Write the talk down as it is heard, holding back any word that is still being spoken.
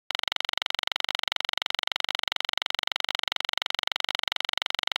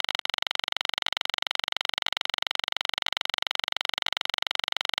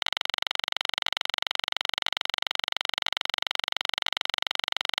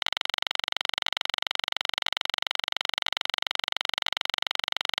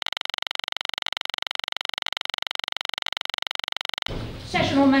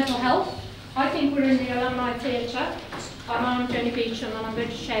on mental health. I think we're in the Alumni Theatre. I'm Jenny Beecham and I'm going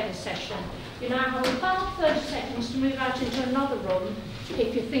to share this session. You now have about 30 seconds to move out into another room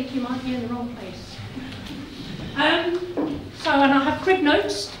if you think you might be in the wrong place. And I have crib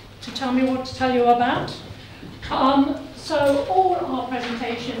notes to tell me what to tell you about. So all our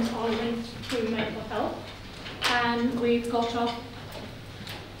presentations are linked to mental health. And we've got our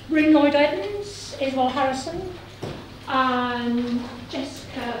Bryn Lloyd Evans, Isabel Harrison, and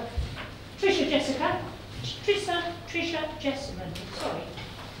Trisha Jessamine, sorry.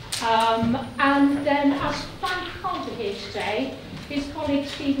 And then as Frank Carter here today, his colleague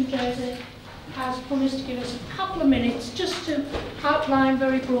Stephen Joseph has promised to give us a couple of minutes just to outline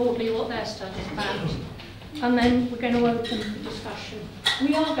very broadly what their study is about. And then we're going to open the discussion.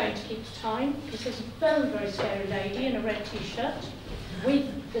 We are going to keep to time because there's a very, very scary lady in a red t-shirt with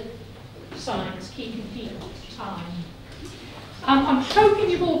the signs keeping people to time. I'm hoping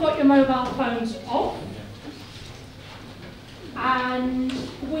you've all got your mobile phones off. And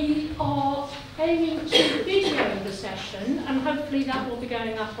we are aiming to video the session, and hopefully that will be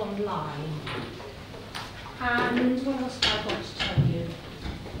going up online. And what else have I got to tell you?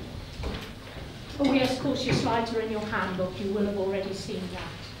 Oh yes, of course your slides are in your handbook. You will have already seen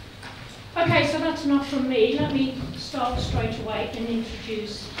that. Okay, so that's enough from me. Let me start straight away and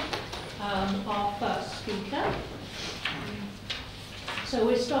introduce our first speaker. So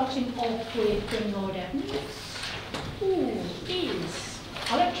we're starting off with Bryn Lloyd Evans, who is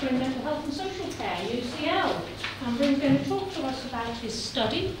a lecturer in mental health and social care, UCL. And Bryn's going to talk to us about his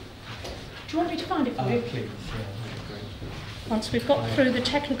study. Do you want me to find it for you? Please, yeah, that'd be great. Once we've got through the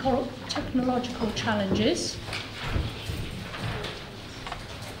technological challenges.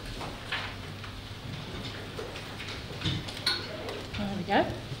 There we go.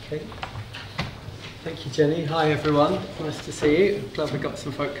 Okay. Thank you, Jenny. Hi, everyone. Nice to see you. Glad we've got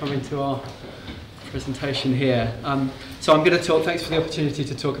some folk coming to our presentation here. So I'm going to talk, thanks for the opportunity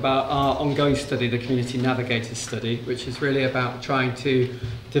to talk about our ongoing study, the Community Navigators Study, which is really about trying to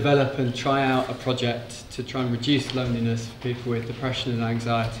develop and try out a project to try and reduce loneliness for people with depression and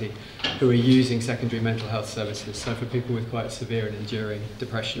anxiety who are using secondary mental health services, so for people with quite severe and enduring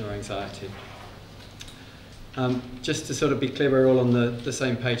depression or anxiety. Just to sort of be clear, we're all on the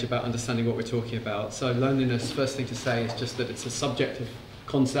same page about understanding what we're talking about. So loneliness, first thing to say is just that it's a subjective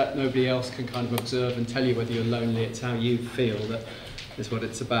concept. Nobody else can kind of observe and tell you whether you're lonely. It's how you feel that is what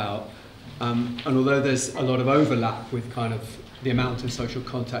it's about. And although there's a lot of overlap with kind of the amount of social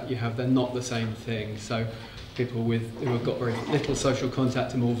contact you have, they're not the same thing. So people who have got very little social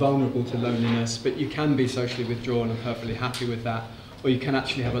contact are more vulnerable to loneliness, but you can be socially withdrawn and perfectly happy with that. Or you can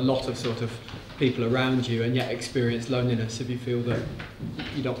actually have a lot of sort of people around you and yet experience loneliness if you feel that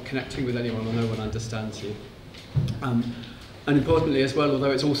you're not connecting with anyone or no one understands you. And importantly as well, although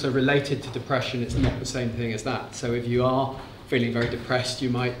it's also related to depression, it's not the same thing as that. So if you are feeling very depressed,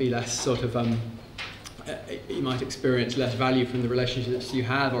 you might be less sort of, you might experience less value from the relationships you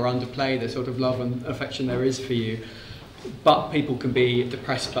have or underplay the sort of love and affection there is for you. But people can be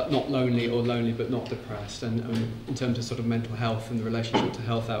depressed but not lonely, or lonely but not depressed. And in terms of sort of mental health and the relationship to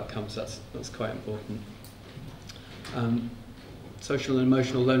health outcomes, that's quite important. Social and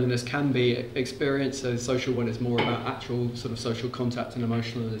emotional loneliness can be experienced. So the social one is more about actual sort of social contact, and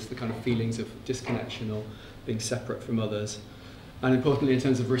emotional is the kind of feelings of disconnection or being separate from others. And importantly, in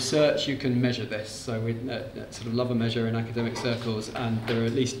terms of research, you can measure this. So we sort of love a measure in academic circles, and there are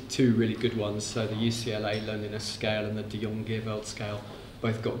at least two really good ones. So the UCLA loneliness scale and the de Jong-Geerveld scale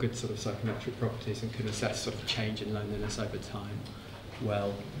both got good sort of psychometric properties and can assess sort of change in loneliness over time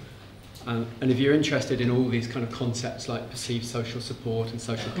well. And if you're interested in all these kind of concepts like perceived social support and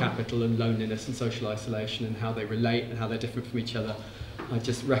social capital and loneliness and social isolation and how they relate and how they're different from each other, I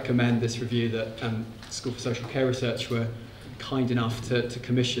just recommend this review that School for Social Care Research were kind enough to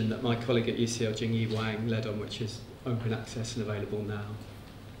commission, that my colleague at UCL, Jingyi Wang, led on, which is open access and available now.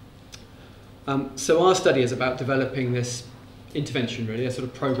 So our study is about developing this intervention, really, a sort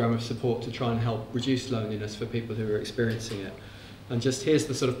of program of support to try and help reduce loneliness for people who are experiencing it. And just here's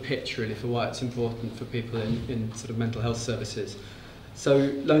the sort of pitch, really, for why it's important for people in sort of mental health services.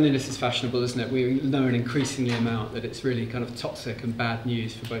 So loneliness is fashionable, isn't it? We know an increasingly amount that it's really kind of toxic and bad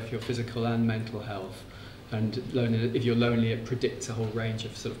news for both your physical and mental health. And if you're lonely, it predicts a whole range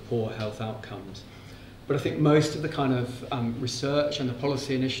of sort of poor health outcomes. But I think most of the kind of research and the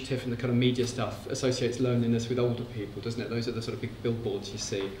policy initiative and the kind of media stuff associates loneliness with older people, doesn't it? Those are the sort of big billboards you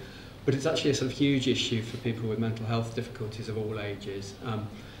see. But it's actually a sort of huge issue for people with mental health difficulties of all ages.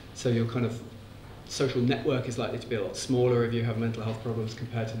 So your kind of social network is likely to be a lot smaller if you have mental health problems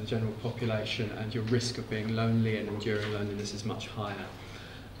compared to the general population, and your risk of being lonely and enduring loneliness is much higher.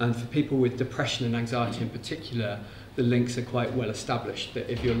 And for people with depression and anxiety in particular, the links are quite well established, that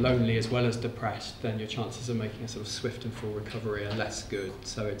if you're lonely as well as depressed, then your chances of making a sort of swift and full recovery are less good.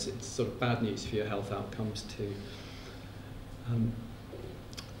 So it's sort of bad news for your health outcomes too.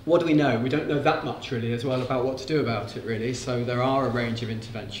 What do we know? We don't know that much really as well about what to do about it really. So there are a range of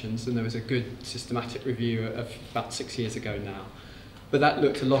interventions, and there was a good systematic review of about 6 years ago now. But that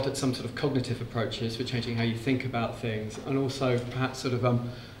looked a lot at some sort of cognitive approaches for changing how you think about things, and also perhaps sort of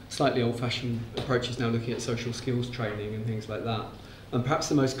slightly old-fashioned approaches now looking at social skills training and things like that. And perhaps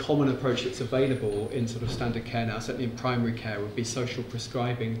the most common approach that's available in sort of standard care now, certainly in primary care, would be social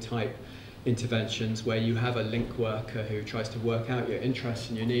prescribing type interventions where you have a link worker who tries to work out your interests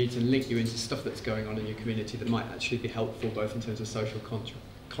and your needs and link you into stuff that's going on in your community that might actually be helpful both in terms of social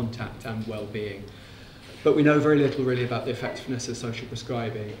contact and well-being. But we know very little really about the effectiveness of social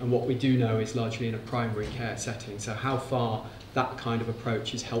prescribing, and what we do know is largely in a primary care setting. So how far that kind of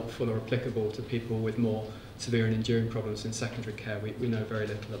approach is helpful or applicable to people with more severe and enduring problems in secondary care, we know very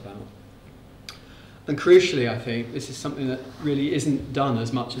little about. And crucially, I think, this is something that really isn't done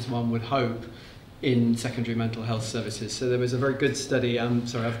as much as one would hope in secondary mental health services. So there was a very good study,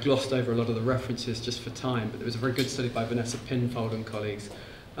 sorry, I've glossed over a lot of the references just for time, but there was a very good study by Vanessa Pinfold and colleagues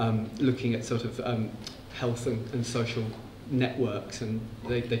looking at sort of health and social networks, and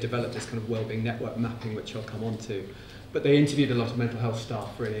they developed this kind of wellbeing network mapping, which I'll come on to. But they interviewed a lot of mental health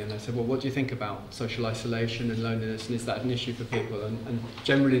staff really, and they said, well, what do you think about social isolation and loneliness, and is that an issue for people? And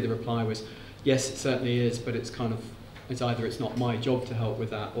generally the reply was, yes, it certainly is, but it's kind of, it's either it's not my job to help with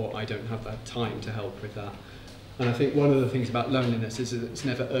that, or I don't have that time to help with that. And I think one of the things about loneliness is that it's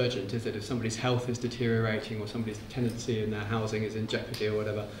never urgent, is that if somebody's health is deteriorating or somebody's tenancy in their housing is in jeopardy or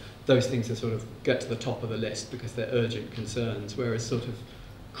whatever, those things are sort of get to the top of the list because they're urgent concerns, whereas sort of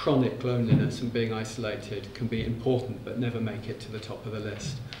chronic loneliness and being isolated can be important but never make it to the top of the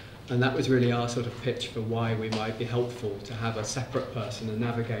list. And that was really our sort of pitch for why we might be helpful to have a separate person, a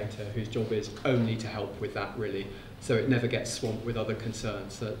navigator, whose job is only to help with that really, so it never gets swamped with other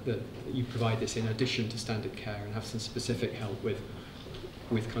concerns, that you provide this in addition to standard care and have some specific help with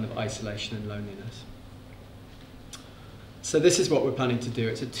kind of isolation and loneliness. So this is what we're planning to do.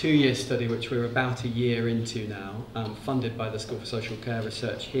 It's a 2-year study which we're about a year into now, funded by the School for Social Care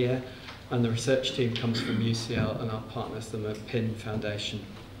Research here, and the research team comes from UCL and our partners, the PIN Foundation.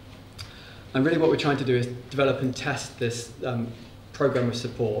 And really what we're trying to do is develop and test this program of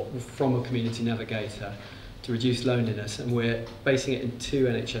support from a community navigator to reduce loneliness, and we're basing it in 2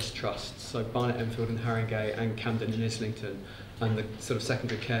 NHS trusts, so Barnet Enfield and Haringey and Camden and Islington, and the sort of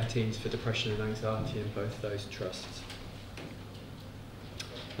secondary care teams for depression and anxiety in both those trusts.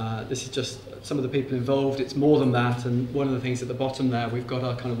 This is just some of the people involved. It's more than that, and one of the things at the bottom there, we've got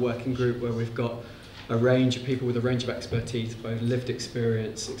our kind of working group where we've got a range of people with a range of expertise, both lived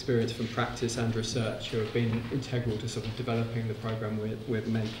experience from practice and research, who have been integral to sort of developing the programme we're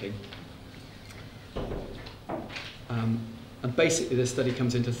making. And basically this study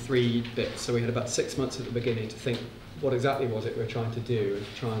comes into 3 bits. So we had about 6 months at the beginning to think what exactly was it we're trying to do, and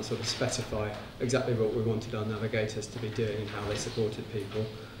to try and sort of specify exactly what we wanted our navigators to be doing and how they supported people.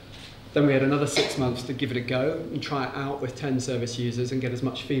 Then we had another 6 months to give it a go and try it out with 10 service users and get as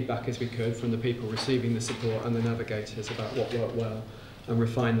much feedback as we could from the people receiving the support and the navigators about what worked well, and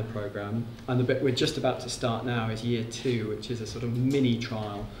refine the programme. And the bit we're just about to start now is year 2, which is a sort of mini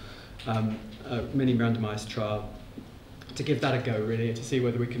trial, a mini randomised trial, to give that a go really, to see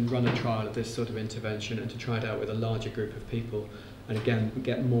whether we can run a trial of this sort of intervention and to try it out with a larger group of people, and again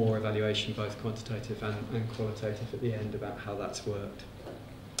get more evaluation, both quantitative and qualitative at the end, about how that's worked.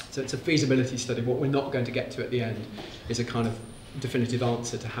 So it's a feasibility study. What we're not going to get to at the end is a kind of definitive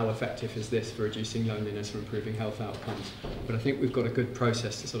answer to how effective is this for reducing loneliness or improving health outcomes. But I think we've got a good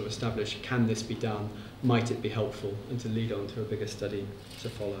process to sort of establish, can this be done, might it be helpful, and to lead on to a bigger study to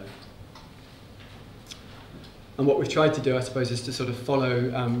follow. And what we've tried to do, I suppose, is to sort of follow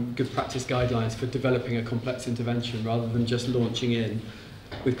good practice guidelines for developing a complex intervention rather than just launching in.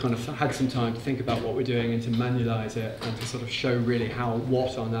 We've kind of had some time to think about what we're doing and to manualise it, and to sort of show really how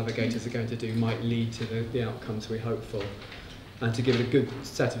what our navigators are going to do might lead to the outcomes we hope for, and to give it a good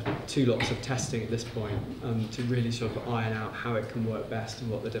set of 2 lots of testing at this point, to really sort of iron out how it can work best and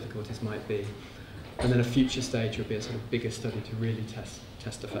what the difficulties might be. And then a future stage would be a sort of bigger study to really test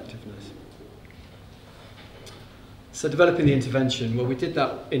effectiveness. So developing the intervention, well, we did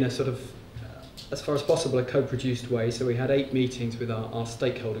that in a sort of, as far as possible, a co-produced way. So we had 8 meetings with our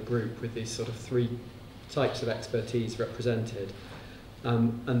stakeholder group with these sort of 3 types of expertise represented.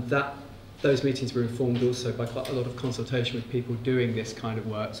 And those meetings were informed also by quite a lot of consultation with people doing this kind of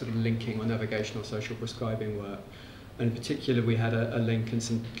work, sort of linking or navigational social prescribing work. And in particular, we had a link and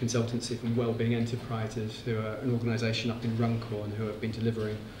some consultancy from Wellbeing Enterprises, who are an organisation up in Runcorn who have been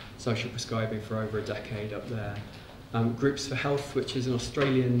delivering social prescribing for over a decade up there. Groups for Health, which is an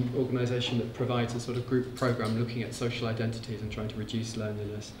Australian organisation that provides a sort of group programme looking at social identities and trying to reduce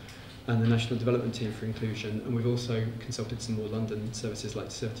loneliness, and the National Development Team for Inclusion. And we've also consulted some more London services like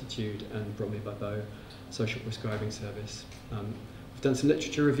Certitude and Bromley by Bow social prescribing service. We've done some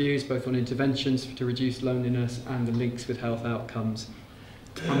literature reviews both on interventions to reduce loneliness and the links with health outcomes.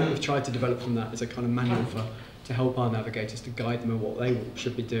 And what we've tried to develop from that is a kind of manual to help our navigators to guide them on what they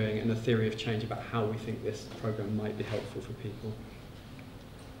should be doing, and a theory of change about how we think this programme might be helpful for people.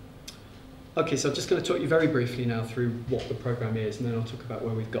 Okay, so I'm just going to talk you very briefly now through what the programme is, and then I'll talk about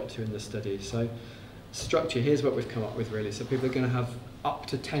where we've got to in the study. So, structure, here's what we've come up with really. So people are going to have up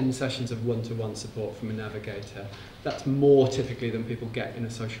to 10 sessions of one-to-one support from a navigator. That's more typically than people get in a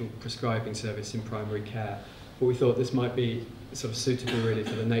social prescribing service in primary care. But we thought this might be sort of suitable really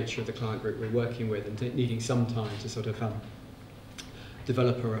for the nature of the client group we're working with, and needing some time to sort of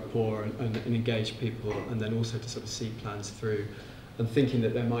develop a rapport and engage people, and then also to sort of see plans through, and thinking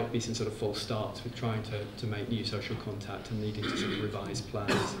that there might be some sort of false starts with trying to make new social contact and needing to sort of revise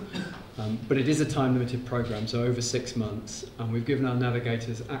plans. But it is a time-limited programme, so over 6 months, and we've given our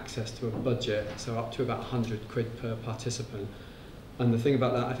navigators access to a budget, so up to about 100 quid per participant. And the thing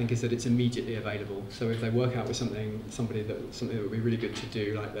about that, I think, is that it's immediately available. So if they work out with something that would be really good to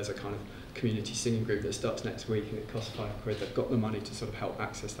do, like there's a kind of community singing group that starts next week and it costs 5 quid, they've got the money to sort of help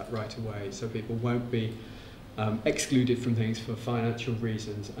access that right away. So people won't be excluded from things for financial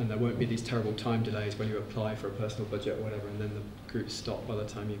reasons, and there won't be these terrible time delays when you apply for a personal budget or whatever, and then the groups stop by the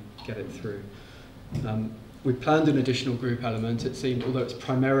time you get it through. We planned an additional group element. It seemed, although it's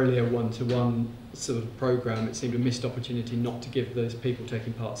primarily a one-to-one sort of programme, it seemed a missed opportunity not to give those people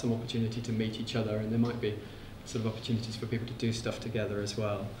taking part some opportunity to meet each other, and there might be sort of opportunities for people to do stuff together as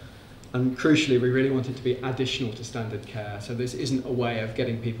well. And crucially, we really want it to be additional to standard care. So this isn't a way of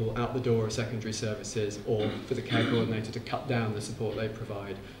getting people out the door of secondary services or for the care coordinator to cut down the support they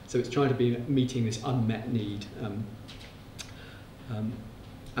provide. So it's trying to be meeting this unmet need.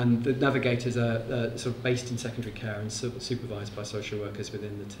 And the navigators are sort of based in secondary care and supervised by social workers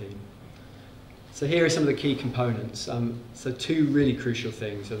within the team. So here are some of the key components. So 2 really crucial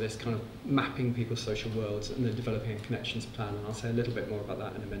things are this kind of mapping people's social worlds and then developing a connections plan, and I'll say a little bit more about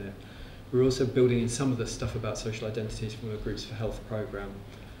that in a minute. We're also building in some of the stuff about social identities from the Groups for Health programme,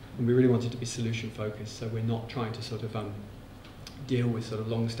 and we really wanted to be solution focused, so we're not trying to sort of deal with sort of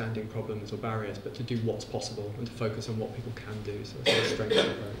long-standing problems or barriers, but to do what's possible and to focus on what people can do, so it's a strength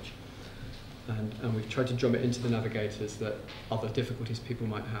approach. And we've tried to drum it into the navigators that other difficulties people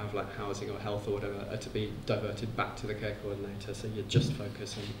might have, like housing or health or whatever, are to be diverted back to the care coordinator, so you just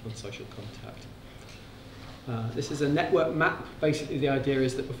focus on social contact. This is a network map. Basically the idea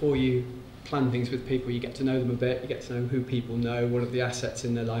is that before you plan things with people, you get to know them a bit, you get to know who people know, what are the assets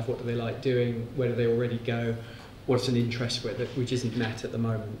in their life, what do they like doing, where do they already go, what's an interest with it, which isn't met at the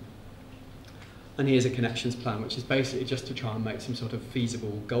moment. And here's a connections plan, which is basically just to try and make some sort of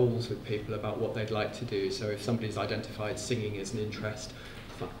feasible goals with people about what they'd like to do. So if somebody's identified singing as an interest,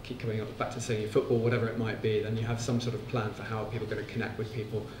 if I keep coming back to singing, football, whatever it might be, then you have some sort of plan for how people are going to connect with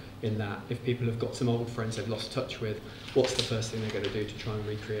people in that. If people have got some old friends they've lost touch with, what's the first thing they're going to do to try and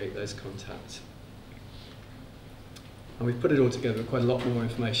recreate those contacts? And we've put it all together with quite a lot more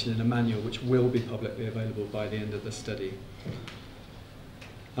information in a manual which will be publicly available by the end of the study.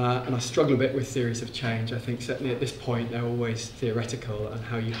 And I struggle a bit with theories of change. I think certainly at this point they're always theoretical, and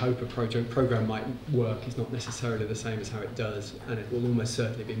how you hope a programme might work is not necessarily the same as how it does, and it will almost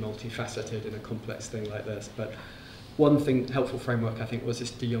certainly be multifaceted in a complex thing like this. But one thing, helpful framework I think, was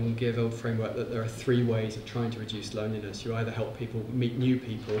this De Jong-Gierveld framework, that there are 3 ways of trying to reduce loneliness. You either help people meet new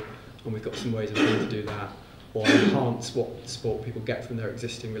people, and we've got some ways of trying to do that, or enhance what support people get from their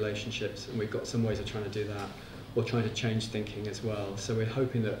existing relationships, and we've got some ways of trying to do that, or trying to change thinking as well. So we're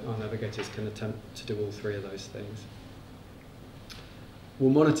hoping that our navigators can attempt to do all 3 of those things. We'll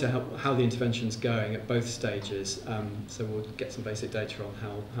monitor how the intervention's going at both stages, so we'll get some basic data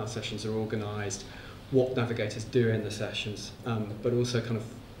on how sessions are organised, what navigators do in the sessions, but also kind of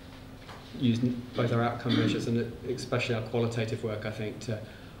use both our outcome measures and especially our qualitative work, I think, to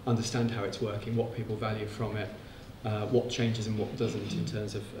understand how it's working, what people value from it, what changes and what doesn't in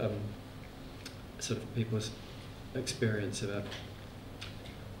terms of sort of people's experience of it.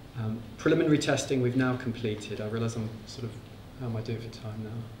 Preliminary testing we've now completed. I realise I'm sort of, how am I doing for time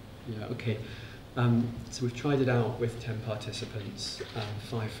now? Yeah, okay. So we've tried it out with 10 participants,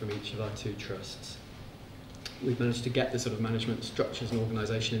 5 from each of our 2 trusts. We've managed to get the sort of management structures and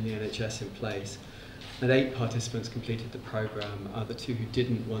organisation in the NHS in place,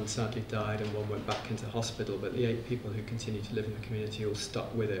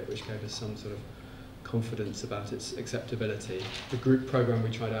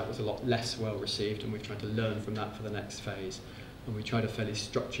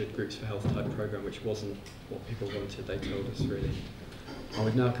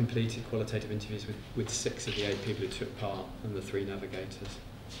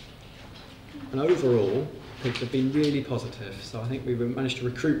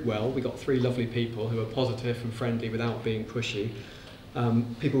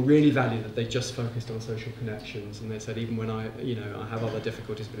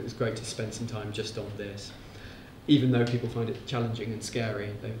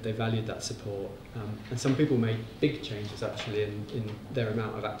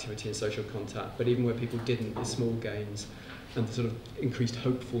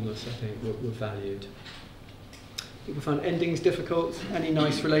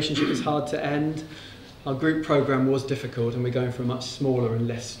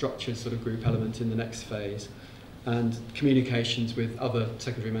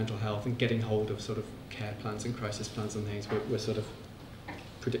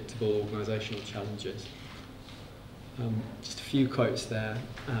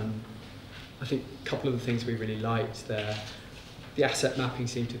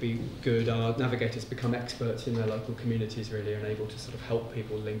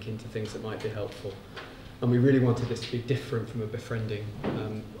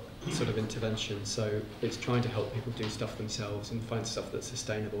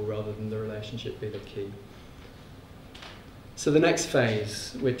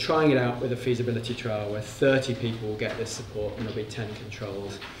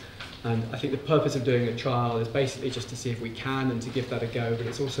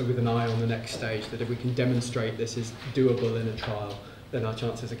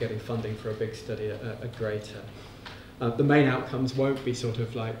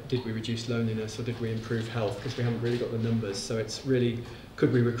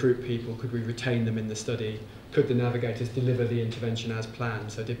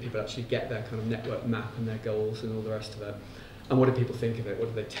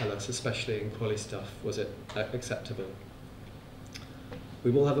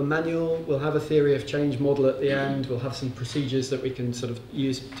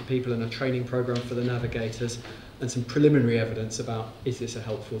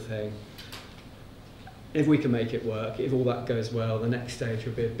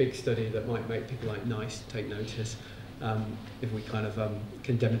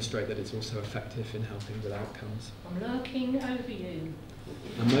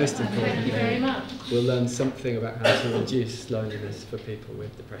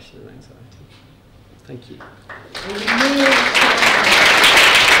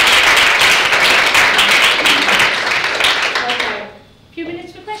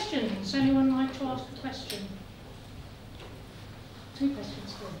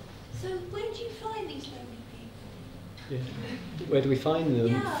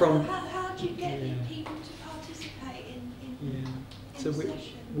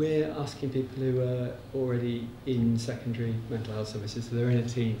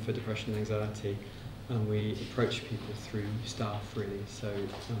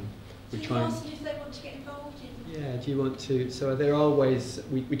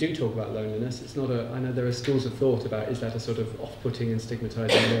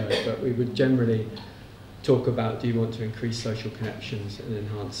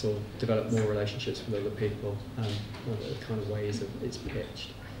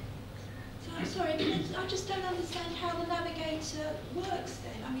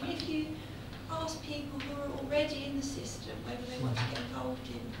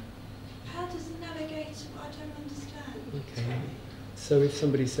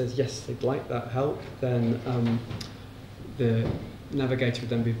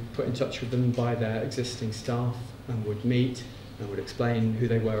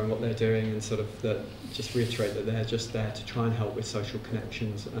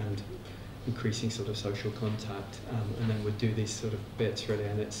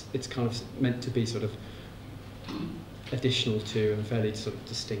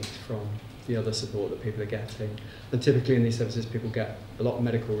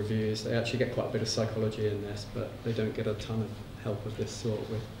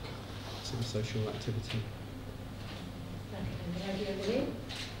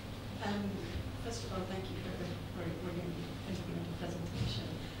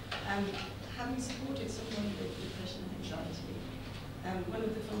 one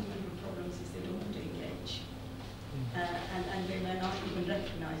of the fundamental problems is they don't want to engage. And they may not even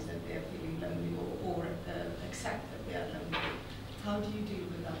recognise that they're feeling lonely or accept that they are lonely. How do you deal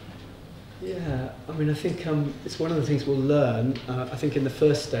with that? Yeah, I mean, I think it's one of the things we'll learn. I think in the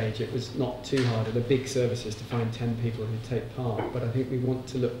first stage it was not too hard at the big services to find 10 people who take part, but I think we want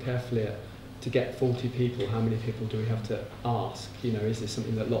to look carefully at, to get 40 people, how many people do we have to ask? You know, is this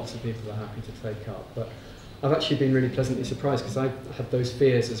something that lots of people are happy to take up? But I've actually been really pleasantly surprised, because I had those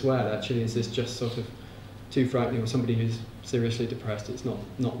fears as well. Actually, is this just sort of too frightening, or somebody who's seriously depressed, it's not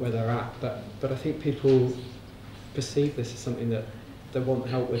where they're at. But I think people perceive this as something that they want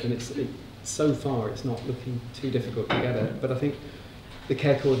help with, and so far it's not looking too difficult to get it. But I think the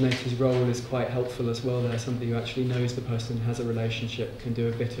care coordinator's role is quite helpful as well there, somebody who actually knows the person, has a relationship, can do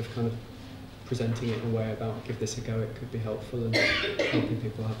a bit of kind of presenting it in a way about give this a go, it could be helpful, and helping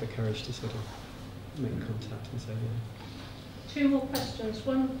people have the courage to sort of make contact and say yeah. 2 more questions,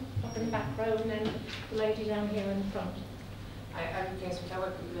 one up in the back row and then the lady down here in the front. I'm Facebook. I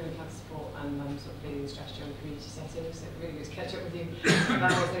work with Women in Cancer Support, and I'm sort of leading the strategy on community settings, so really good to catch up with you.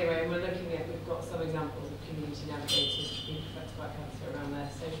 Anyway, and we're looking at, we've got some examples of community navigators being affected by cancer around their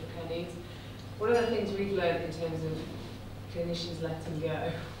social care needs. One of the things we've learned in terms of clinicians letting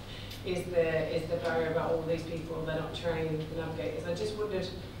go is the barrier about all these people, they're not trained, the navigators. I just wondered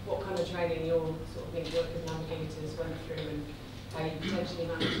what kind of training your sort of work as navigators went through and how you potentially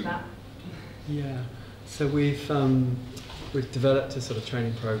managed that. Yeah, so we've developed a sort of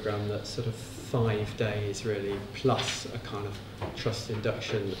training program that's sort of 5 days really, plus a kind of trust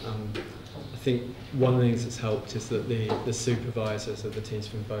induction. I think one of the things that's helped is that the supervisors of the teams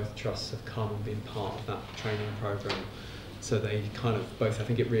from both trusts have come and been part of that training program. So they kind of both, I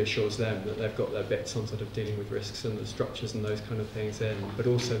think it reassures them that they've got their bits on sort of dealing with risks and the structures and those kind of things in, but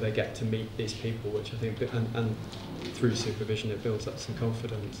also they get to meet these people, which I think, and through supervision it builds up some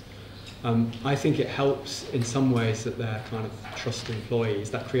confidence. I think it helps in some ways that they're kind of trust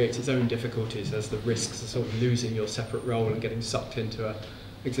employees. That creates its own difficulties as the risks of sort of losing your separate role and getting sucked into an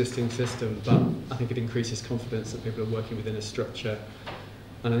existing system, but I think it increases confidence that people are working within a structure.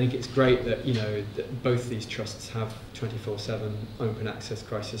 And I think it's great that, you know, that both these trusts have 24/7 open access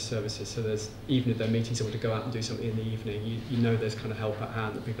crisis services, so there's, even if they're meeting someone to go out and do something in the evening, you know there's kind of help at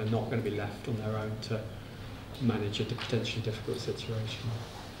hand, that people are not going to be left on their own to manage a potentially difficult situation.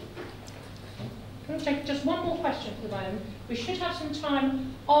 Can we take just one more question for the moment? We should have some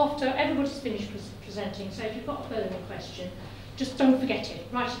time after everybody's finished presenting, so if you've got a burning question, just don't forget it,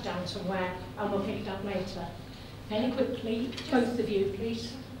 write it down somewhere and we'll pick it up later. Very quickly, both of you,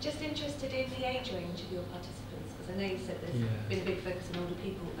 please. Just interested in the age range of your participants, because I know you said there's been a big focus on older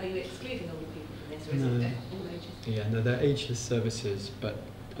people. Are you excluding older people from this, or is it all ages? Yeah, no, they're ageless services, but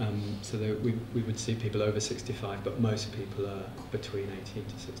so we would see people over 65, but most people are between 18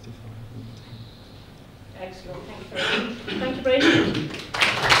 to 65. Excellent, thank you very much. Thank you, Brady.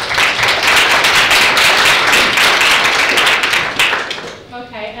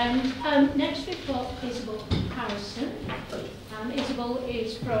 Okay, and next we've got Isabel Harrison. Isabel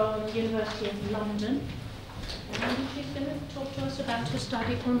is from University of London, and she's going to talk to us about her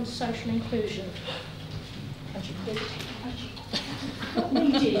study on social inclusion. And she did not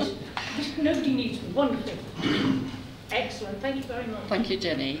needed. Nobody needs one thing. Excellent, thank you very much. Thank you,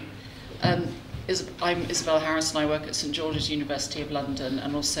 Jenny. I'm Isabel Harrison. I work at St George's University of London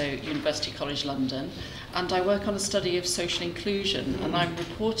and also University College London, and I work on a study of social inclusion, and I'm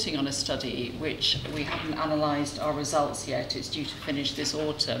reporting on a study which we haven't analysed our results yet. It's due to finish this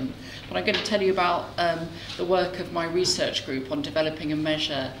autumn, but I'm going to tell you about the work of my research group on developing a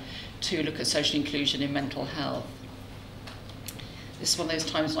measure to look at social inclusion in mental health. This is one of those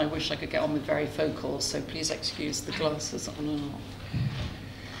times when I wish I could get on with varifocals, so please excuse the glasses on and off.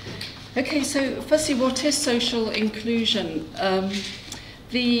 Okay, so firstly, what is social inclusion?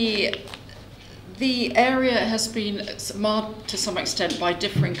 The area has been marred to some extent by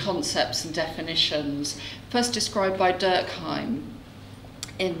differing concepts and definitions, first described by Durkheim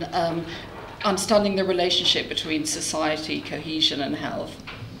in understanding the relationship between society, cohesion and health.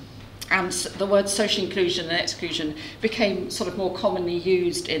 And the words social inclusion and exclusion became sort of more commonly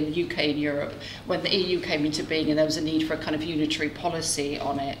used in the UK and Europe when the EU came into being, and there was a need for a kind of unitary policy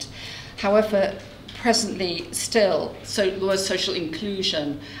on it. However, presently still, so the words social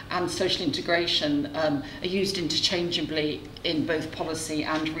inclusion and social integration are used interchangeably in both policy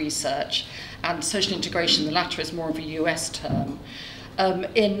and research. And social integration, the latter, is more of a US term.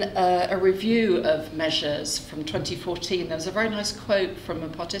 In a review of measures from 2014, there was a very nice quote from a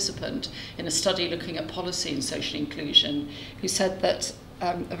participant in a study looking at policy and social inclusion, who said that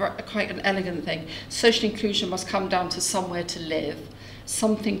quite an elegant thing. Social inclusion must come down to somewhere to live,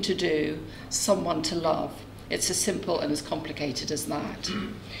 something to do, someone to love. It's as simple and as complicated as that.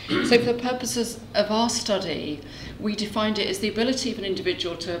 So for the purposes of our study, we defined it as the ability of an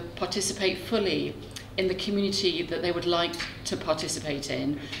individual to participate fully in the community that they would like to participate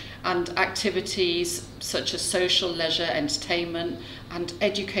in, and activities such as social, leisure, entertainment, and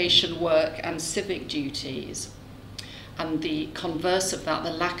education, work, and civic duties. And the converse of that,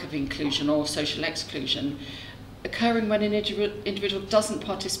 the lack of inclusion or social exclusion, occurring when an individual doesn't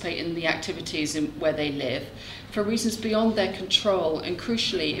participate in the activities where they live for reasons beyond their control, and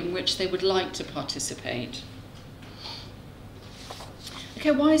crucially in which they would like to participate. Okay,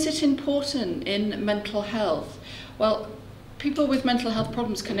 why is it important in mental health? Well, people with mental health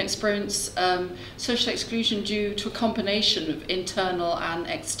problems can experience social exclusion due to a combination of internal and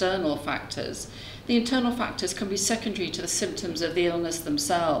external factors. The internal factors can be secondary to the symptoms of the illness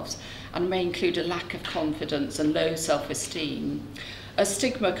themselves and may include a lack of confidence and low self-esteem. A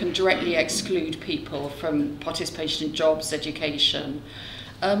stigma can directly exclude people from participation in jobs, education.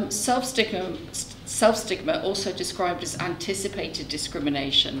 Self-stigma, also described as anticipated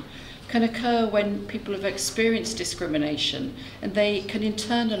discrimination, can occur when people have experienced discrimination and they can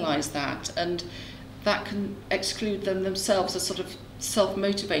internalise that, and that can exclude them themselves, a sort of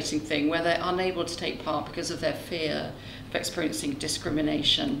self-motivating thing where they're unable to take part because of their fear of experiencing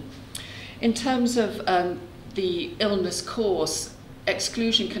discrimination. In terms of the illness course,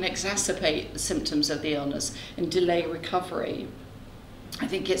 exclusion can exacerbate the symptoms of the illness and delay recovery. I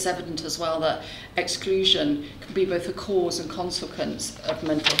think it's evident as well that exclusion can be both a cause and consequence of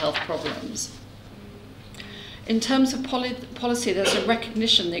mental health problems. In terms of policy, there's a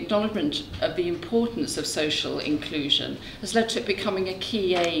recognition, the acknowledgement of the importance of social inclusion has led to it becoming a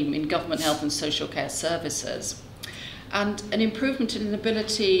key aim in government health and social care services. And an improvement in the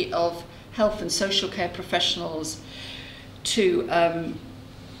ability of health and social care professionals to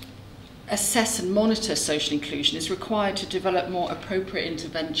assess and monitor social inclusion is required to develop more appropriate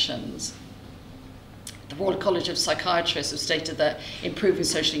interventions. The Royal College of Psychiatrists have stated that improving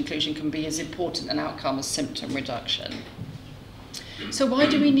social inclusion can be as important an outcome as symptom reduction. So why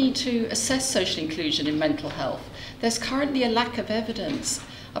do we need to assess social inclusion in mental health? There's currently a lack of evidence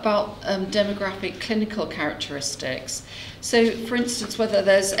about demographic clinical characteristics. So, for instance, whether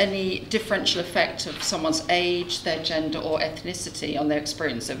there's any differential effect of someone's age, their gender or ethnicity on their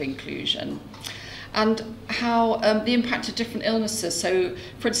experience of inclusion. And how the impact of different illnesses, so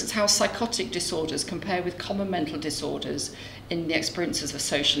for instance how psychotic disorders compare with common mental disorders in the experiences of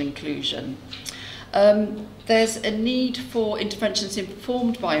social inclusion. There's a need for interventions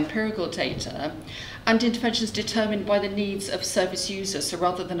informed by empirical data and interventions determined by the needs of service users, so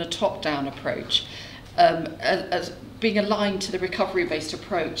rather than a top-down approach, as being aligned to the recovery-based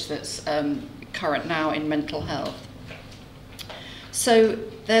approach that's current now in mental health. So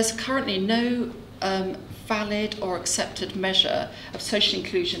there's currently no valid or accepted measure of social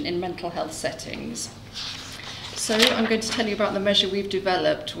inclusion in mental health settings. So I'm going to tell you about the measure we've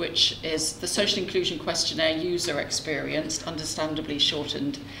developed, which is the Social Inclusion Questionnaire User Experience, understandably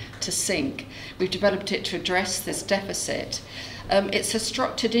shortened to SINC. We've developed it to address this deficit. It's a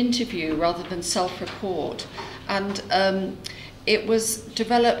structured interview rather than self-report, and it was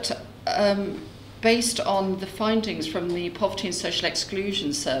developed based on the findings from the Poverty and Social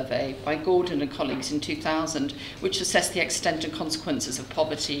Exclusion Survey by Gordon and colleagues in 2000, which assessed the extent and consequences of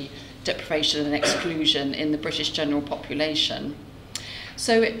poverty, deprivation and exclusion in the British general population.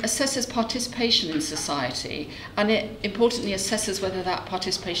 So it assesses participation in society, and it importantly assesses whether that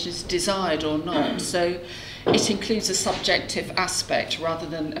participation is desired or not. So it includes a subjective aspect rather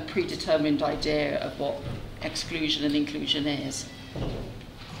than a predetermined idea of what exclusion and inclusion is.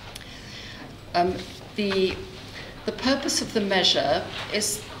 The purpose of the measure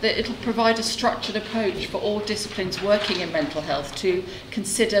is that it'll provide a structured approach for all disciplines working in mental health to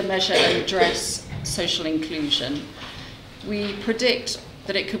consider, measure and address social inclusion. We predict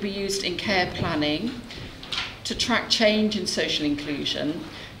that it could be used in care planning, to track change in social inclusion,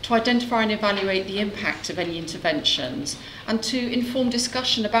 to identify and evaluate the impact of any interventions, and to inform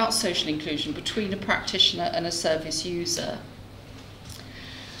discussion about social inclusion between a practitioner and a service user.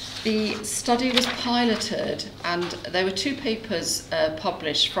 The study was piloted, and there were 2 papers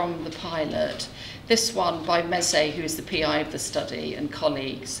published from the pilot. This one by Meze, who is the PI of the study, and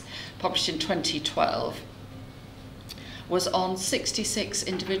colleagues, published in 2012, was on 66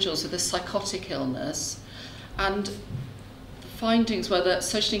 individuals with a psychotic illness, and the findings were that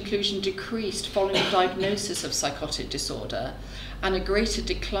social inclusion decreased following the diagnosis of psychotic disorder, and a greater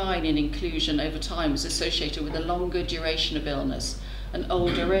decline in inclusion over time was associated with a longer duration of illness and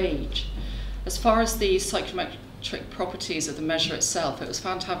older age. As far as the psychometric properties of the measure itself, it was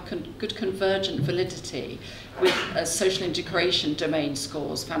found to have good convergent validity, with social integration domain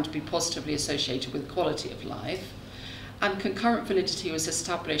scores found to be positively associated with quality of life, and concurrent validity was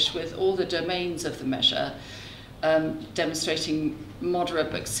established with all the domains of the measure, demonstrating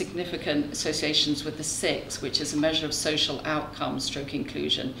moderate but significant associations with the 6, which is a measure of social outcomes stroke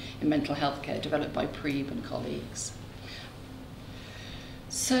inclusion in mental health care developed by Preeb and colleagues.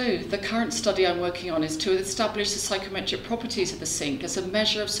 So the current study I'm working on is to establish the psychometric properties of the SINC as a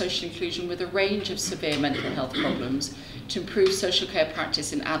measure of social inclusion with a range of severe mental health problems to improve social care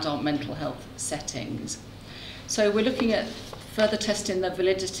practice in adult mental health settings. So we're looking at further testing the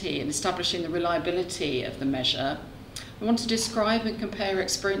validity and establishing the reliability of the measure. We want to describe and compare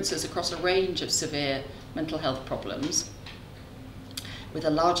experiences across a range of severe mental health problems with a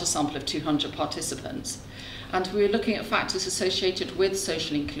larger sample of 200 participants. And we're looking at factors associated with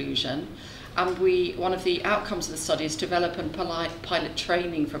social inclusion. And one of the outcomes of the study is develop and pilot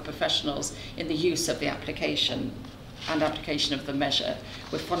training for professionals in the use of the application of the measure.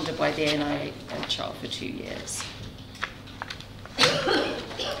 We're funded by the NIHR for 2 years.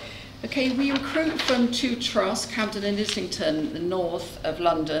 Okay, we recruit from 2 trusts, Camden and Islington, the north of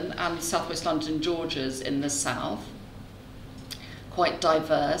London, and South West London Georges in the south. Quite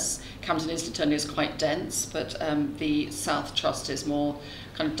diverse. Camden and Islington is quite dense, but the South Trust is more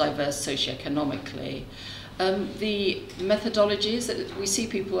kind of diverse socioeconomically. The methodologies that we see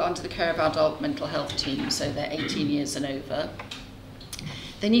people under the care of adult mental health teams, so they're 18 years and over.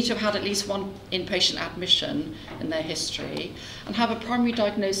 They need to have had at least 1 inpatient admission in their history and have a primary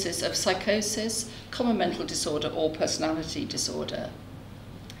diagnosis of psychosis, common mental disorder, or personality disorder.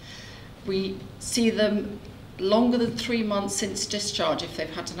 We see them longer than 3 months since discharge if they've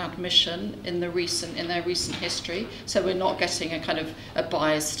had an admission in their recent history, so we're not getting a kind of a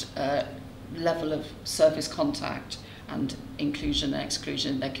biased level of service contact and inclusion and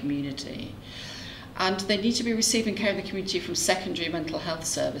exclusion in their community. And they need to be receiving care in the community from secondary mental health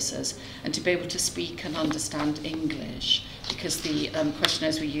services and to be able to speak and understand English, because the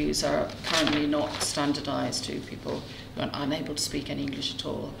questionnaires we use are currently not standardised to people who are unable to speak any English at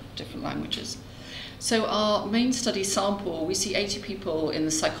all, different languages. So our main study sample, we see 80 people in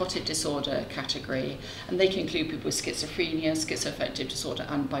the psychotic disorder category, and they can include people with schizophrenia, schizoaffective disorder,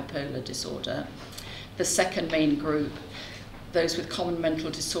 and bipolar disorder. The second main group, those with common mental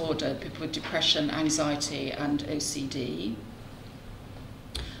disorder, people with depression, anxiety, and OCD.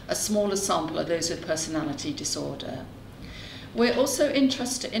 A smaller sample are those with personality disorder. We're also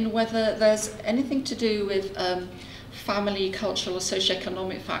interested in whether there's anything to do with family, cultural, or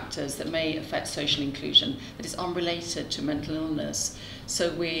socioeconomic factors that may affect social inclusion that is unrelated to mental illness.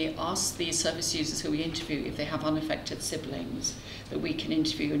 So we ask the service users who we interview if they have unaffected siblings that we can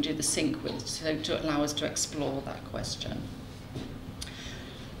interview and do the sync with, so to allow us to explore that question.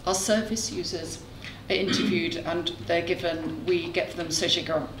 Our service users are interviewed and they're given, we get for them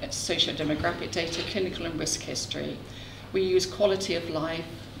socio-demographic data, clinical and risk history. We use quality of life,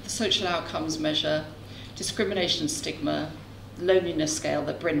 the social outcomes measure, discrimination stigma, loneliness scale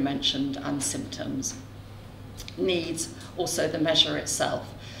that Bryn mentioned, and symptoms. Needs, also the measure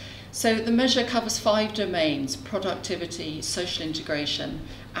itself. So the measure covers 5 domains: productivity, social integration,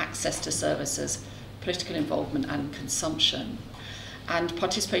 access to services, political involvement, and consumption. And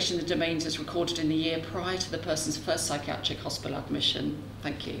participation in the domains is recorded in the year prior to the person's first psychiatric hospital admission,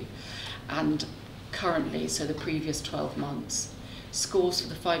 thank you, and currently, so the previous 12 months. Scores for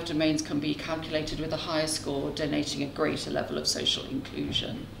the 5 domains can be calculated with a higher score, denoting a greater level of social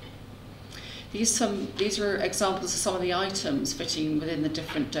inclusion. These are examples of some of the items fitting within the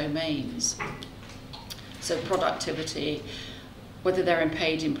different domains. So productivity, whether they're in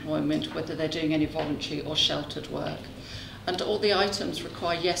paid employment, whether they're doing any voluntary or sheltered work. And all the items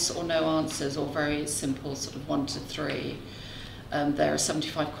require yes or no answers, or very simple, sort of 1 to 3. There are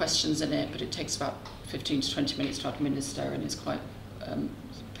 75 questions in it, but it takes about 15 to 20 minutes to administer, and is quite,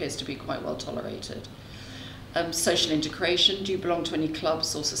 appears to be quite well tolerated. Social integration, do you belong to any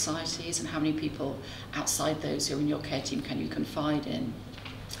clubs or societies, and how many people outside those who are in your care team can you confide in?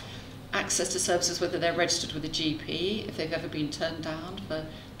 Access to services, whether they're registered with a GP, if they've ever been turned down for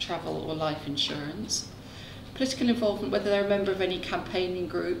travel or life insurance. Political involvement, whether they're a member of any campaigning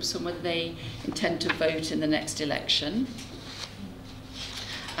groups and whether they intend to vote in the next election.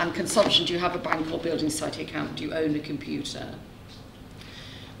 And consumption, do you have a bank or building society account, do you own a computer?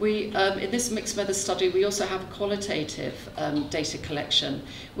 We, in this mixed method study, we also have qualitative data collection.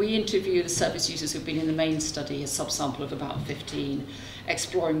 We interview the service users who've been in the main study, a subsample of about 15,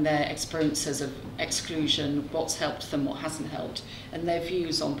 exploring their experiences of exclusion, what's helped them, what hasn't helped, and their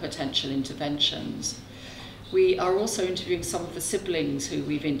views on potential interventions. We are also interviewing some of the siblings who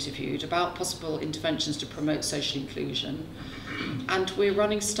we've interviewed about possible interventions to promote social inclusion. And we're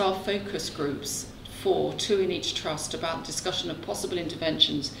running staff focus groups, 2 in each trust, about discussion of possible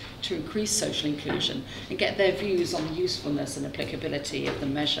interventions to increase social inclusion and get their views on the usefulness and applicability of the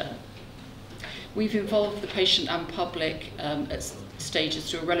measure. We've involved the patient and public at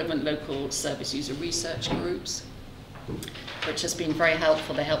stages through relevant local service user research groups, which has been very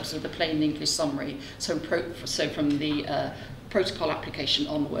helpful. They helped us with the plain English summary, so from the protocol application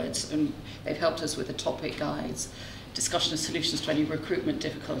onwards, and they've helped us with the topic guides, discussion of solutions to any recruitment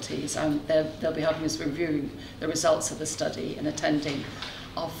difficulties, and they'll be helping us reviewing the results of the study and attending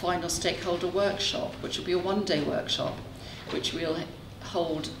our final stakeholder workshop, which will be a one-day workshop, which we'll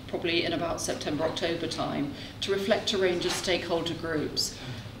hold probably in about September, October time, to reflect a range of stakeholder groups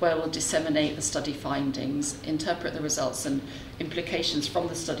where we'll disseminate the study findings, interpret the results and implications from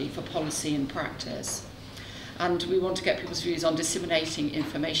the study for policy and practice. And we want to get people's views on disseminating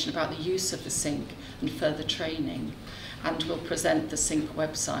information about the use of the SYNC and further training. And we'll present the SYNC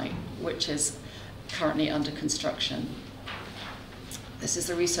website, which is currently under construction. This is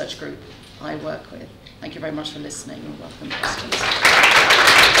the research group I work with. Thank you very much for listening and welcome questions.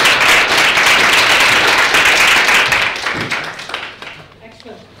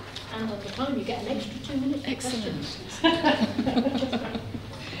 Excellent. And at the time you get an extra 2 minutes for questions.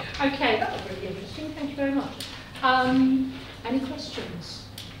 Okay, that was really interesting. Thank you very much. Any questions?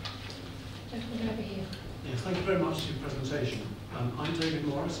 Gentleman over here. Yes, thank you very much for your presentation. I'm David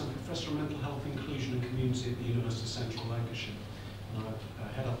Morris. I'm Professor of Mental Health, Inclusion and Community at the University of Central Lancashire. And I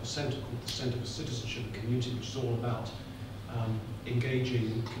head up a centre called the Centre for Citizenship and Community, which is all about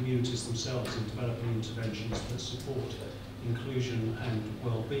engaging communities themselves in developing interventions that support inclusion and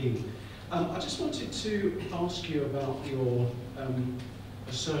well-being. I just wanted to ask you about your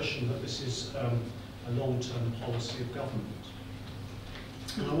assertion that this is a long-term policy of government.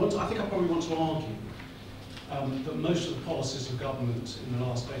 And I think I probably want to argue that most of the policies of government in the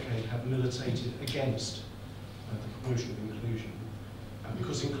last decade have militated against the promotion of inclusion,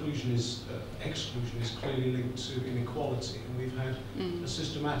 because exclusion is clearly linked to inequality, and we've had a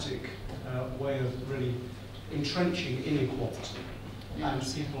systematic way of really entrenching inequality, and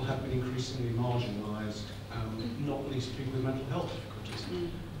people have been increasingly marginalised, not least people with mental health difficulties.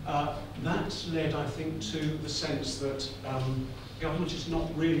 That's led, I think, to the sense that government is not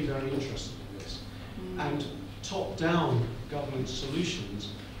really very interested in this. And top-down government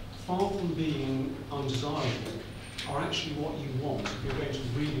solutions, far from being undesirable, are actually what you want if you're going to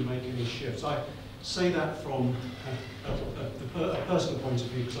really make any shifts. I say that from a personal point of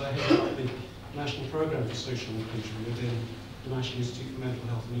view, because I head up the National Programme for Social Inclusion within the National Institute for Mental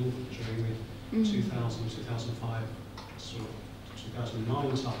Health in England during the 2000-2005 sort of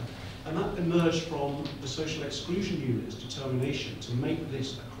 2009 time. And that emerged from the Social Exclusion Unit's determination to make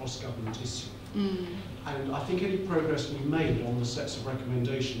this a cross-government issue. And I think any progress we made on the sets of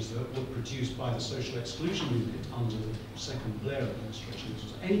recommendations that were produced by the Social Exclusion Unit under the second Blair administration,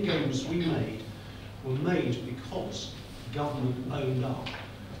 any gains we made were made because government owned up,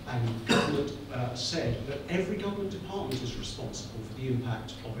 and government said that every government department is responsible for the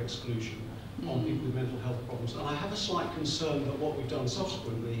impact of exclusion on people with mental health problems. And I have a slight concern that what we've done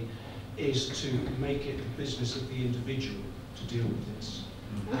subsequently is to make it the business of the individual to deal with this.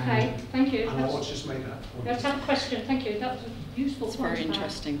 Okay, thank you. And I want to just make that point. Let's have a question. Thank you. That was a useful It's point. very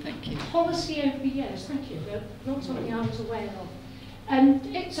interesting, thank you. Policy over the years, thank you. Not something I was aware of.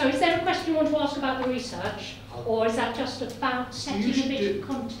 So is there a question you want to ask about the research, or is that just about setting a bit of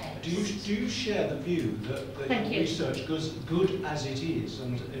context? Do you share the view that the research, good as it is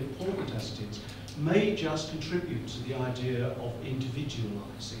and important as it is, may just contribute to the idea of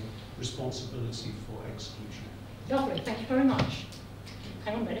individualising responsibility for exclusion? Lovely, thank you very much.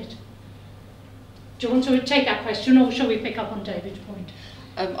 Hang on a minute. Do you want to take that question, or shall we pick up on David's point?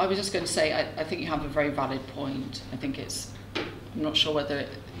 I was just going to say, I think you have a very valid point. I think I'm not sure whether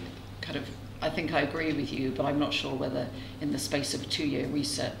I think I agree with you, but I'm not sure whether in the space of a 2-year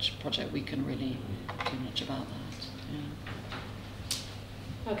research project we can really do much about that.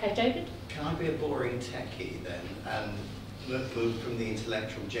 Yeah. Okay, David? Can I be a boring techie then and move from the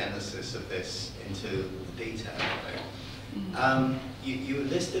intellectual genesis of this into the detail of it? You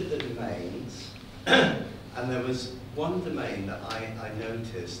listed the domains, and there was one domain that I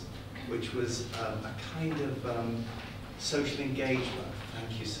noticed, which was a kind of social engagement.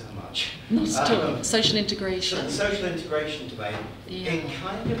 Thank you so much. Not at all. Social integration. Social integration debate. Yeah. It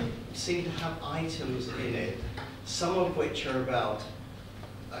kind of seemed to have items in it, some of which are about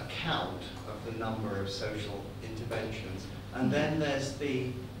a count of the number of social interventions, and then there's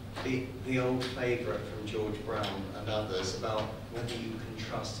the old favourite from George Brown and others about whether you can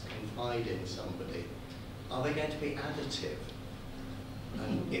trust, confide in somebody. Are they going to be additive?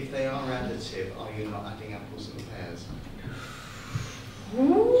 And if they are additive, are you not adding apples and pears?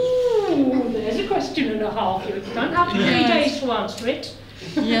 Ooh, there's a question and a half. You don't have 3 days to answer it.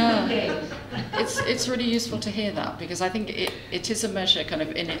 Yeah, it's really useful to hear that, because I think it is a measure kind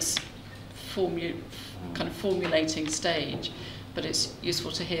of in its formulating stage, but it's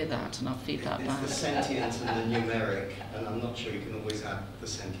useful to hear that, and I'll feed that back. It's the sentient and the numeric, and I'm not sure you can always add the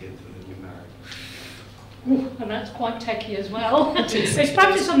sentient and the numeric. Ooh, and that's quite techie as well. It's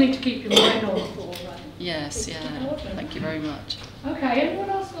probably something to keep your mind on for. Yes, yeah. Thank you very much. Okay, anyone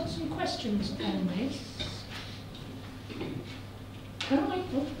else got some questions on this? Can I?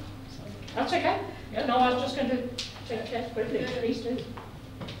 Oh, that's okay. Yeah, no, I was just going to check that quickly. Please do.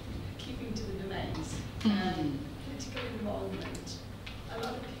 Keeping to the domains, political involvement. A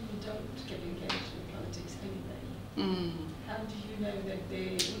lot of people don't get engaged in politics anyway. How do you know that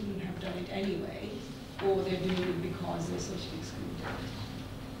they wouldn't have done it anyway, or they're doing it because they're socially excluded?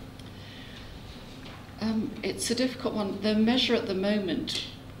 It's a difficult one. The measure at the moment,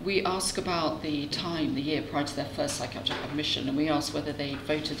 we ask about the time, the year prior to their first psychiatric admission, and we ask whether they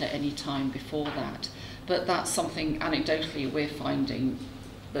voted at any time before that. But that's something anecdotally we're finding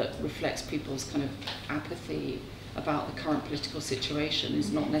that reflects people's kind of apathy about the current political situation,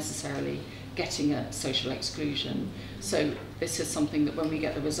 is not necessarily getting at social exclusion. So this is something that when we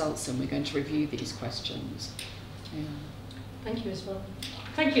get the results in, we're going to review these questions. Yeah. Thank you as well.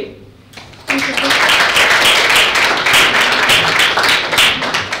 Thank you.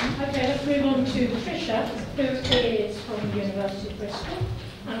 Okay, let's move on to Tricia, who is from the University of Bristol.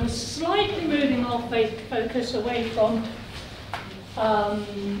 And we're slightly moving our focus away from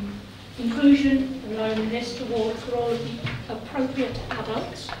inclusion and loneliness towards the role of the appropriate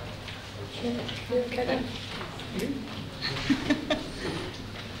adults.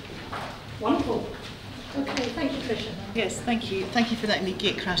 Wonderful. Okay, thank you, Tricia. Yes, thank you. Thank you for letting me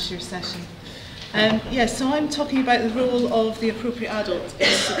gatecrash your session. Yes, so I'm talking about the role of the appropriate adult in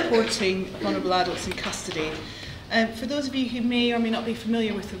supporting vulnerable adults in custody. For those of you who may or may not be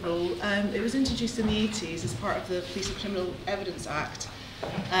familiar with the role, it was introduced in the 80s as part of the Police and Criminal Evidence Act.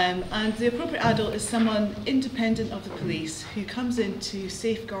 And the appropriate adult is someone independent of the police who comes in to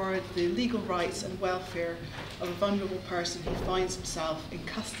safeguard the legal rights and welfare of a vulnerable person who finds himself in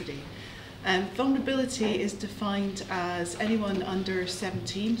custody. Vulnerability is defined as anyone under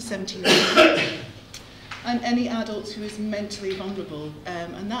 17 and any adult who is mentally vulnerable,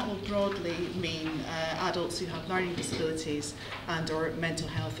 and that will broadly mean adults who have learning disabilities and or mental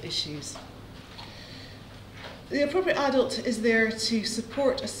health issues. The appropriate adult is there to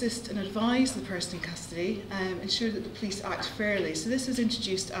support, assist and advise the person in custody, ensure that the police act fairly. So this was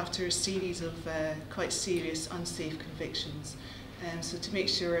introduced after a series of quite serious unsafe convictions. So to make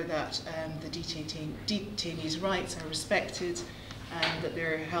sure that the detainees' rights are respected and that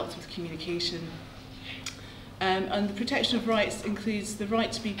they're helped with communication. And the protection of rights includes the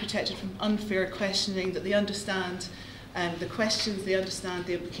right to be protected from unfair questioning, that they understand the questions, they understand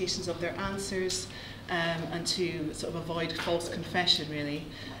the implications of their answers, and to sort of avoid false confession, really.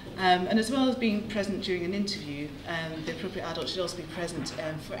 And as well as being present during an interview, the appropriate adult should also be present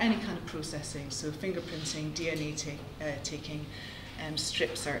for any kind of processing, so fingerprinting, DNA taking,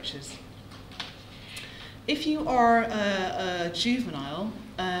 strip searches. If you are a juvenile,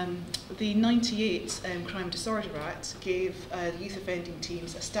 the 98 Crime Disorder Act gave youth offending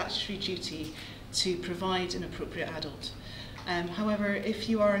teams a statutory duty to provide an appropriate adult. However, if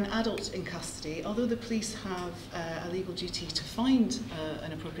you are an adult in custody, although the police have a legal duty to find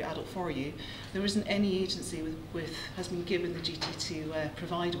an appropriate adult for you, there isn't any agency has been given the duty to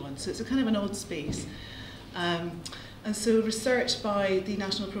provide one. So it's a kind of an odd space. And so research by the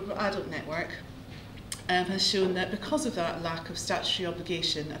National Appropriate Adult Network has shown that because of that lack of statutory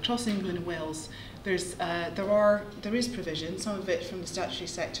obligation across England and Wales, there is provision, some of it from the statutory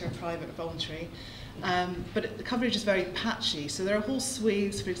sector, private or voluntary, but the coverage is very patchy. So there are whole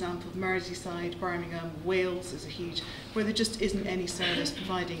swathes, for example, of Merseyside, Birmingham, Wales is a huge, where there just isn't any service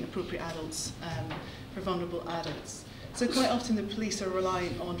providing appropriate adults for vulnerable adults. So quite often the police are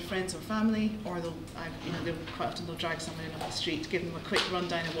relying on friends or family, or quite often they'll drag someone in off the street, give them a quick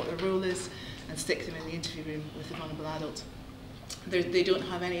rundown of what their role is, and stick them in the interview room with the vulnerable adult. They don't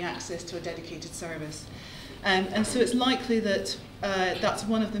have any access to a dedicated service. And so it's likely that that's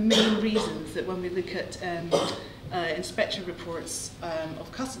one of the main reasons that when we look at inspection reports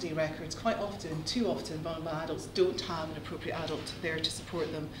of custody records, quite often, too often, vulnerable adults don't have an appropriate adult there to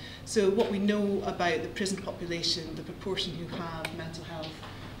support them. So what we know about the prison population, the proportion who have mental health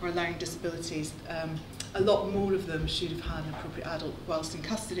or learning disabilities, a lot more of them should have had an appropriate adult whilst in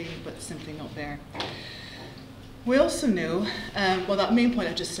custody, but simply not there. We also know, well, that main point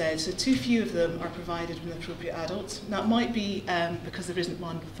I just said, so too few of them are provided with an appropriate adult. That might be because there isn't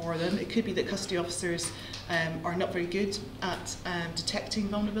one for them. It could be that custody officers are not very good at detecting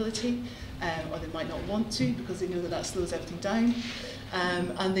vulnerability, or they might not want to because they know that that slows everything down.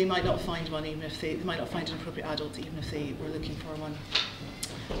 And they might not find one, even if they might not find an appropriate adult, even if they were looking for one.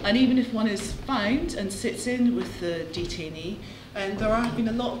 And even if one is found and sits in with the detainee, and there have been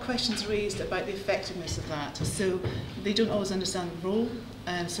a lot of questions raised about the effectiveness of that. So they don't always understand the role.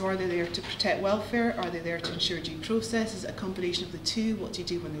 So are they there to protect welfare? Are they there to ensure due process? Is it a combination of the two? What do you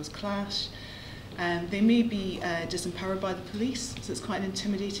do when those clash? They may be disempowered by the police, so it's quite an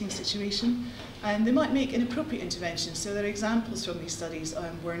intimidating situation. And they might make inappropriate interventions. So there are examples from these studies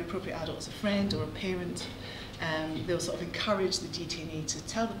where an appropriate adult is a friend or a parent. They'll sort of encourage the detainee to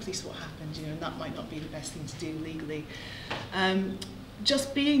tell the police what happened, you know, and that might not be the best thing to do legally.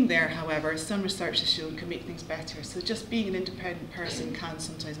 Just being there, however, some research has shown can make things better. So just being an independent person can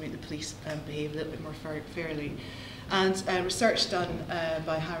sometimes make the police behave a little bit more fairly. And research done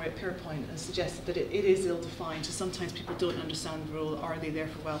by Harriet Pierpoint has suggested that it is ill-defined, so sometimes people don't understand the role. Are they there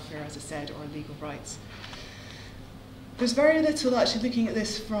for welfare, as I said, or legal rights? There's very little actually looking at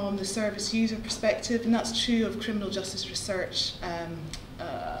this from the service user perspective, and that's true of criminal justice research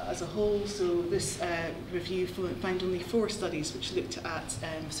as a whole. So this review found only 4 studies which looked at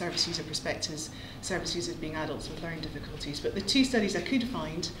service user perspectives, service users being adults with learning difficulties. But the 2 studies I could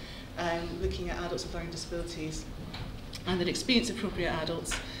find looking at adults with learning disabilities and that experienced appropriate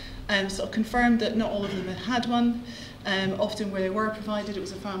adults sort of confirmed that not all of them had one. Often where they were provided, it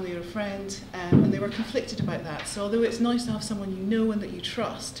was a family or a friend, and they were conflicted about that. So although it's nice to have someone you know and that you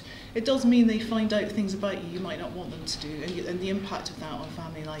trust, it does mean they find out things about you might not want them to do, and the impact of that on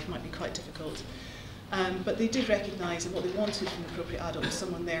family life might be quite difficult. But they did recognise that what they wanted from the appropriate adult was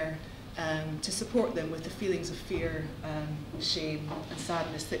someone there to support them with the feelings of fear, shame and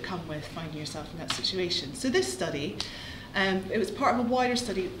sadness that come with finding yourself in that situation. So this study, it was part of a wider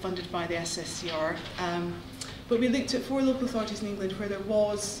study funded by the SSCR, but we looked at 4 local authorities in England where there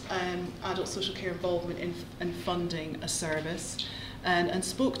was adult social care involvement in funding a service, and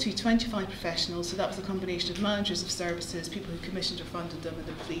spoke to 25 professionals. So that was a combination of managers of services, people who commissioned or funded them, and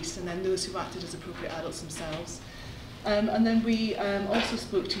the police, and then those who acted as appropriate adults themselves. And then we also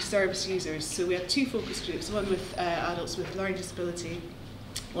spoke to service users. So we had 2 focus groups, one with adults with learning disability,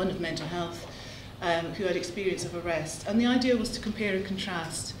 one with mental health, who had experience of arrest. And the idea was to compare and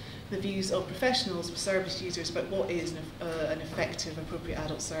contrast the views of professionals with service users about what is an effective, appropriate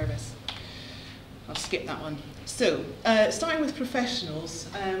adult service. I'll skip that one. So, starting with professionals,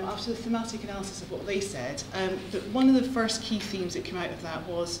 after the thematic analysis of what they said, that one of the first key themes that came out of that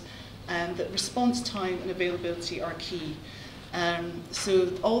was that response time and availability are key.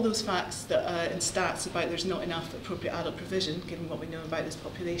 So all those facts that and stats about there's not enough appropriate adult provision, given what we know about this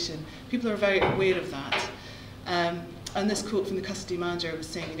population, people are very aware of that. And this quote from the custody manager was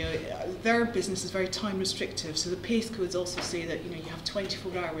saying, you know, their business is very time restrictive. So the PACE codes also say that, you know, you have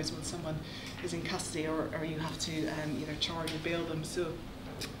 24 hours when someone is in custody, or you have to either charge or bail them. So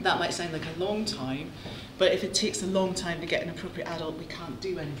that might sound like a long time, but if it takes a long time to get an appropriate adult, we can't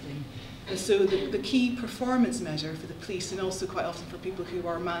do anything. And so the key performance measure for the police, and also quite often for people who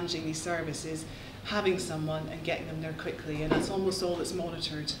are managing these services, having someone and getting them there quickly, and that's almost all that's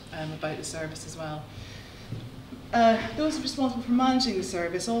monitored about the service as well. Those responsible for managing the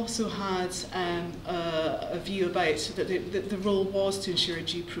service also had a view about that the role was to ensure a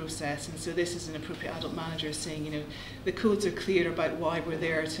due process, and so this is an appropriate adult manager saying, you know, the codes are clear about why we're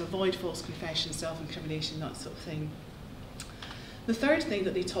there to avoid false confession, self-incrimination, that sort of thing. The third thing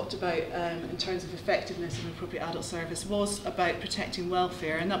that they talked about in terms of effectiveness of an appropriate adult service was about protecting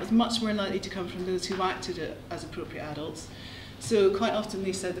welfare, and that was much more likely to come from those who acted as appropriate adults. So quite often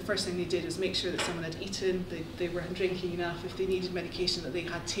they said the first thing they did was make sure that someone had eaten, they were drinking enough, if they needed medication that they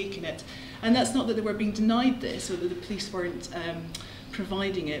had taken it. And that's not that they were being denied this or that the police weren't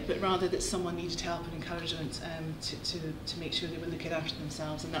providing it, but rather that someone needed help and encouragement to make sure they were looking after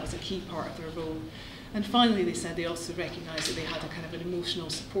themselves, and that was a key part of their role. And finally they said they also recognised that they had a kind of an emotional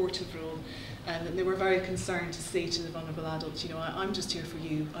supportive role, and they were very concerned to say to the vulnerable adults, you know, I'm just here for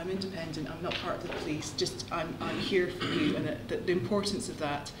you, I'm independent, I'm not part of the police, just I'm here for you, and the importance of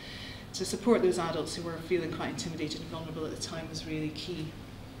that. to support those adults who were feeling quite intimidated and vulnerable at the time was really key.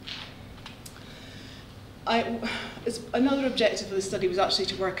 Another objective of the study was actually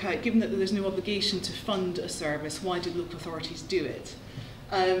to work out, given that there's no obligation to fund a service, why do local authorities do it?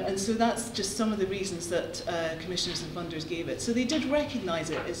 And so that's just some of the reasons that commissioners and funders gave it. So they did recognise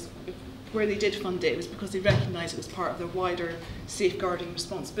it as, where they did fund it, it was because they recognised it was part of their wider safeguarding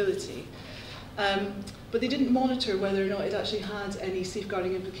responsibility. But they didn't monitor whether or not it actually had any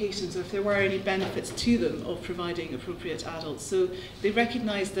safeguarding implications or if there were any benefits to them of providing appropriate adults. So they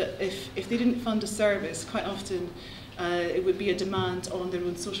recognised that if they didn't fund a service, quite often it would be a demand on their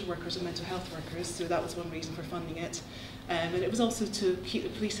own social workers and mental health workers, so that was one reason for funding it. And it was also to keep the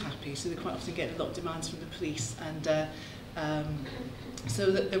police happy, so they quite often get a lot of demands from the police, and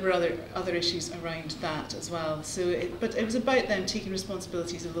so that there were other issues around that as well. So but it was about them taking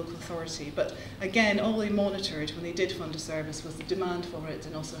responsibilities as a local authority. But again, all they monitored when they did fund a service was the demand for it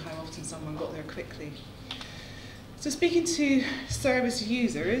and also how often someone got there quickly. So speaking to service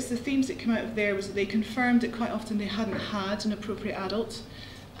users, the themes that came out of there was that they confirmed that quite often they hadn't had an appropriate adult.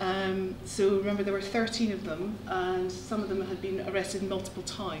 So remember, there were 13 of them, and some of them had been arrested multiple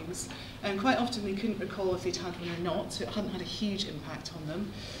times. And quite often they couldn't recall if they'd had one or not, so it hadn't had a huge impact on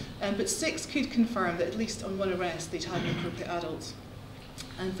them. But 6 could confirm that at least on one arrest they'd had an appropriate adult.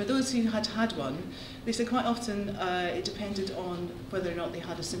 And for those who had had one, they said quite often it depended on whether or not they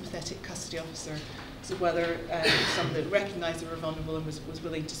had a sympathetic custody officer, so whether someone that recognised they were vulnerable and was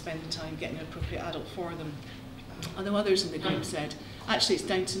willing to spend the time getting an appropriate adult for them. Although others in the group said, actually it's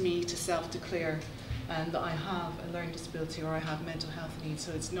down to me to self-declare that I have a learning disability or I have mental health needs,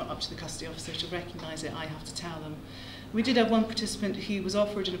 so it's not up to the custody officer to recognise it, I have to tell them. We did have one participant who was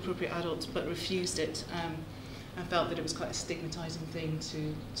offered an appropriate adult but refused it and felt that it was quite a stigmatising thing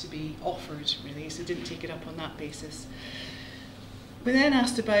to be offered, really, so didn't take it up on that basis. We then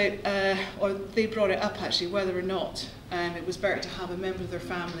asked about, or they brought it up actually, whether or not it was better to have a member of their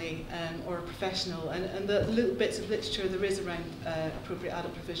family or a professional. And the little bits of literature there is around appropriate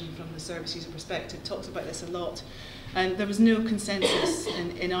adult provision from the service user perspective talks about this a lot. And there was no consensus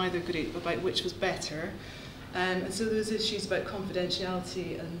in either group about which was better. And so there was issues about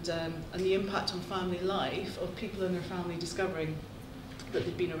confidentiality and the impact on family life of people in their family discovering that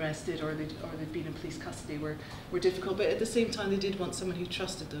they'd been arrested or they'd been in police custody were difficult, but at the same time they did want someone who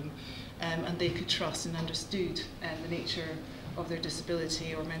trusted them and they could trust and understood the nature of their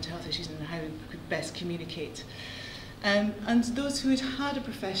disability or mental health issues and how they could best communicate. And those who had had a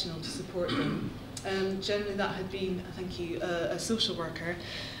professional to support them, generally that had been, thank you, a social worker,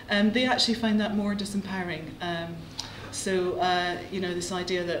 they actually find that more disempowering. So, you know, this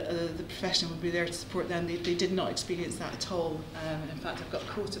idea that the professional would be there to support them, they did not experience that at all. In fact, I've got a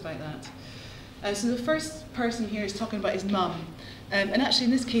quote about that. So the first person here is talking about his mum. And actually,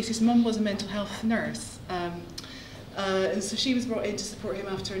 in this case, his mum was a mental health nurse. And so she was brought in to support him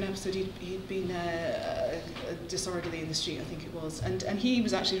after an episode. He'd been disorderly in the street, I think it was. And he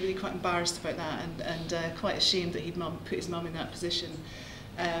was actually really quite embarrassed about that and quite ashamed that he'd put his mum in that position.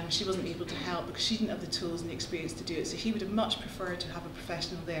 She wasn't able to help because she didn't have the tools and the experience to do it, so he would have much preferred to have a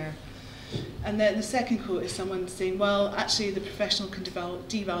professional there. And then the second quote is someone saying, well, actually the professional can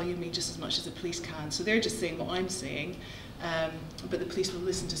devalue me just as much as the police can, so they're just saying what I'm saying, but the police will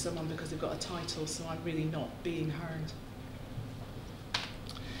listen to someone because they've got a title, so I'm really not being heard.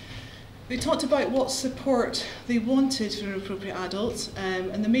 They talked about what support they wanted for an appropriate adult,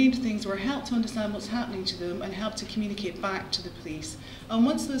 and the main things were help to understand what's happening to them and help to communicate back to the police. And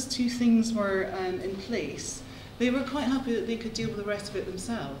once those two things were in place, they were quite happy that they could deal with the rest of it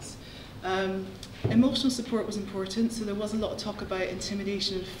themselves. Emotional support was important, so there was a lot of talk about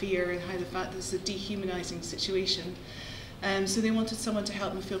intimidation and fear and how the fact that this is a dehumanising situation. So they wanted someone to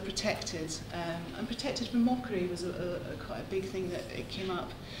help them feel protected, and protected from mockery was quite a big thing that it came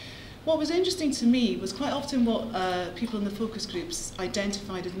up. What was interesting to me was quite often what people in the focus groups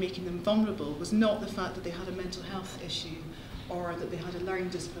identified as making them vulnerable was not the fact that they had a mental health issue or that they had a learning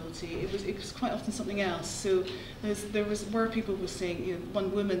disability. It was quite often something else. So there were people who were saying, you know,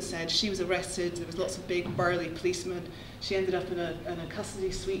 one woman said she was arrested, there was lots of big burly policemen, she ended up in a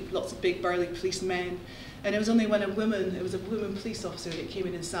custody suite, lots of big burly policemen, and it was only when it was a woman police officer that came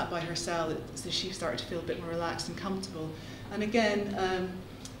in and sat by her cell that she started to feel a bit more relaxed and comfortable. And again,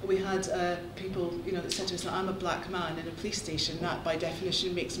 we had people, you know, that said to us, I'm a black man in a police station, that by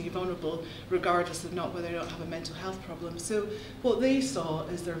definition makes me vulnerable, regardless of not whether or not I have a mental health problem. So what they saw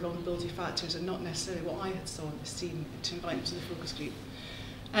as their vulnerability factors and not necessarily what I had saw in this team to invite them to the focus group.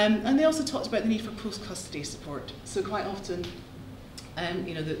 And they also talked about the need for post-custody support. So quite often,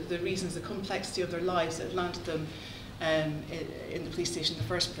 you know, the reasons, the complexity of their lives that landed them in the police station in the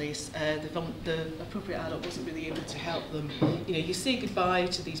first place, the appropriate adult wasn't really able to help them. You know, you say goodbye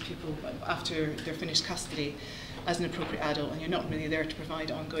to these people after they're finished custody as an appropriate adult, and you're not really there to provide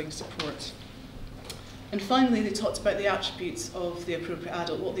ongoing support. And finally, they talked about the attributes of the appropriate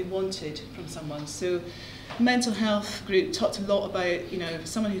adult, what they wanted from someone. So, mental health group talked a lot about, you know,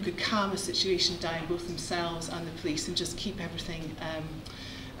 someone who could calm a situation down, both themselves and the police, and just keep everything,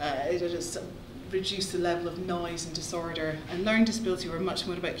 just reduce the level of noise and disorder. And learning disability were much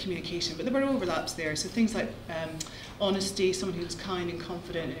more about communication, but there were overlaps there. So things like honesty, someone who was kind and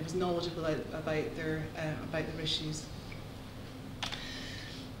confident and was knowledgeable about their issues.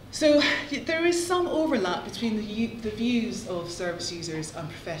 So there is some overlap between the views of service users and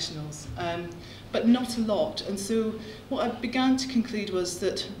professionals, but not a lot. And so what I began to conclude was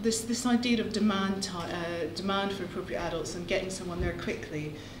that this idea of demand for appropriate adults and getting someone there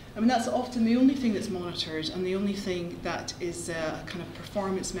quickly, I mean, that's often the only thing that's monitored and the only thing that is a kind of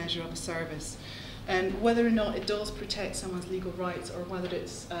performance measure of a service. And whether or not it does protect someone's legal rights or whether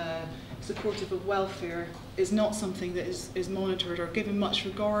it's supportive of welfare is not something that is monitored or given much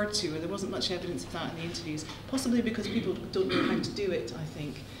regard to. There wasn't much evidence of that in the interviews, possibly because people don't know how to do it, I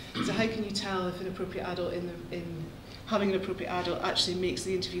think. So how can you tell if an appropriate adult having an appropriate adult actually makes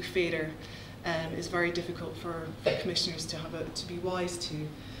the interview fairer? Is very difficult for commissioners to be wise to.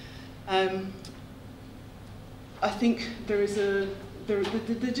 I think there is the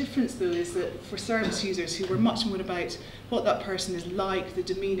difference, though, is that for service users who were much more about what that person is like, the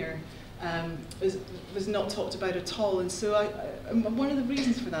demeanour, was not talked about at all. And so one of the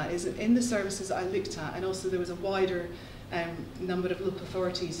reasons for that is that in the services that I looked at, and also there was a wider number of local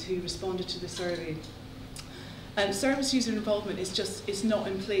authorities who responded to the survey, service user involvement is not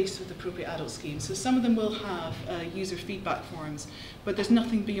in place with the appropriate adult scheme. So some of them will have user feedback forms, but there's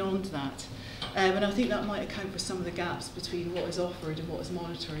nothing beyond that. And I think that might account for some of the gaps between what is offered and what is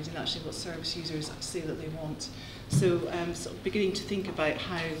monitored and actually what service users say that they want. So sort of beginning to think about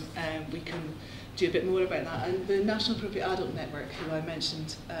how we can do a bit more about that. And the National Appropriate Adult Network, who I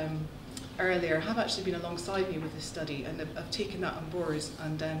mentioned earlier, have actually been alongside me with this study and have taken that on board,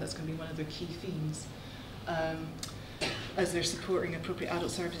 and that's going to be one of their key themes as they're supporting appropriate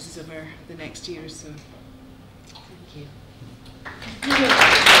adult services over the next year or so. Thank you.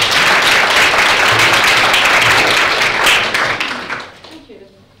 Thank you.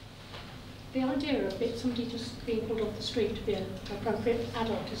 The idea of somebody just being pulled off the street to be an appropriate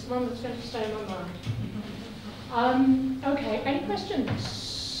adult is the one that's going to stay in my mind. Okay, any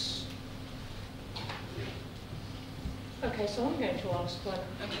questions? Okay, so I'm going to ask one.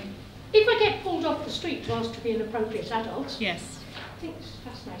 Okay. If I get pulled off the street to ask to be an appropriate adult, yes, I think it's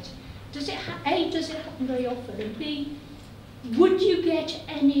fascinating. Does it happen very often? And B, would you get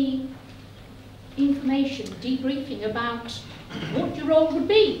any information, debriefing about what your role would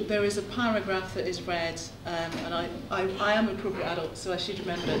be? There is a paragraph that is read, and I am an appropriate adult, so I should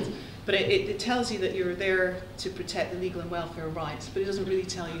remember it. But it tells you that you're there to protect the legal and welfare rights, but it doesn't really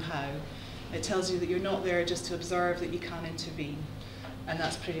tell you how. It tells you that you're not there just to observe, that you can intervene. And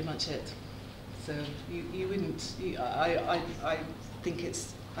that's pretty much it. So you wouldn't, I think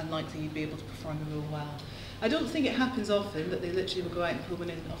it's unlikely you'd be able to perform the role well. I don't think it happens often that they literally will go out and pull one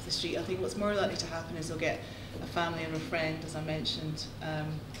in off the street. I think what's more likely to happen is they'll get a family and a friend, as I mentioned,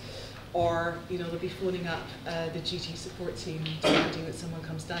 or they'll be phoning up the duty support team demanding that someone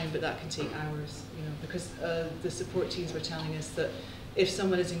comes down, but that can take hours, because the support teams were telling us that if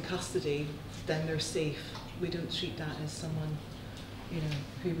someone is in custody, then they're safe. We don't treat that as someone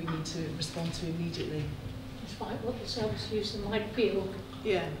who we need to respond to immediately. Despite what the service user might feel.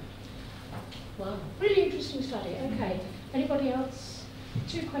 Yeah. Wow, really interesting study. Okay, anybody else?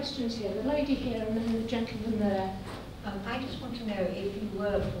 Two questions here, the lady here and then the gentleman there. I just want to know if you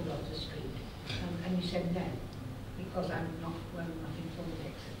were pulled off the street and you said no, because I'm not wearing nothing for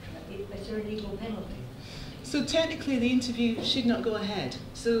it, etc. Is there a legal penalty? So technically the interview should not go ahead.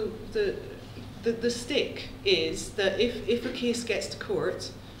 So the stick is that if a case gets to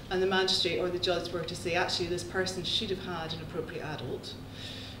court and the magistrate or the judge were to say, actually, this person should have had an appropriate adult,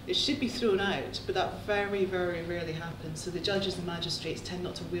 it should be thrown out, but that very, very rarely happens. So the judges and magistrates tend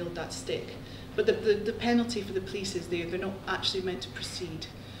not to wield that stick. But the penalty for the police is they're not actually meant to proceed.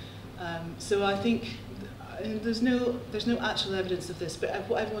 So I think there's no actual evidence of this, but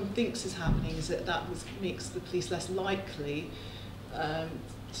what everyone thinks is happening is that makes the police less likely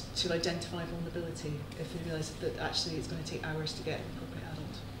to identify vulnerability if they realise that actually it's going to take hours to get an appropriate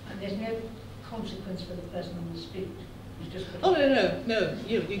adult. And there's no consequence for the person on the street? Oh, no.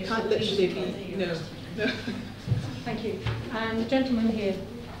 You can't literally be, no. Thank you. And the gentleman here.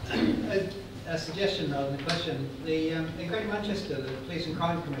 a suggestion rather than a question. In Greater Manchester, the Police and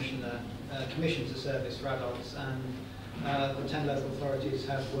Crime Commissioner commissions a service for adults, and the 10 local authorities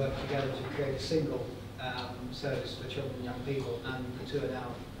have worked together to create a single service for children and young people, and the two are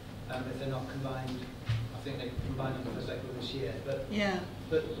now, if they're not combined, I think they combined on the first April this year. But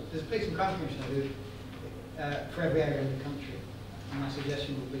there's a Police and Crime Commissioner who, for every area in the country, and my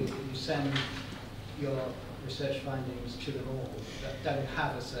suggestion would be that you send your research findings to them all that don't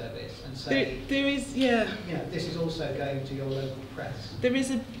have a service and say, there is, yeah. You know, this is also going to your local press. There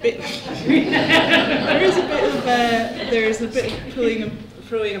is a bit, there is a bit of pulling and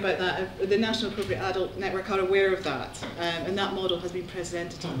throwing about that. The National Appropriate Adult Network are aware of that, and that model has been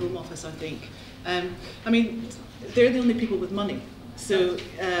presented to the Home Office, I think. I mean, they're the only people with money. So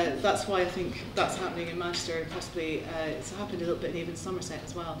that's why I think that's happening in Manchester, and possibly it's happened a little bit in even Somerset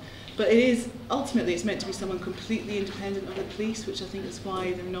as well. But it is, ultimately, it's meant to be someone completely independent of the police, which I think is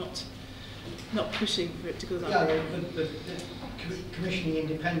why they're not pushing for it to go that way. Yeah, but commissioning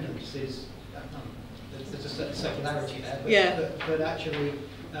independence is, there's a certain secularity there, but actually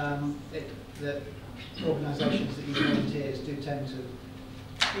the organisations that use volunteers do tend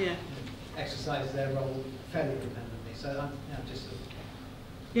to exercise their role fairly independently. So I'm just...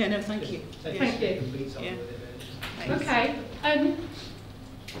 Yeah, no, thank you. Thank you. Yeah. Okay.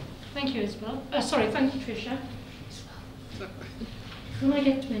 Thank you, Isabel. Sorry, thank you, Tricia. When I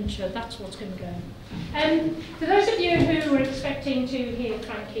get dementia, that's what's going to go. For those of you who were expecting to hear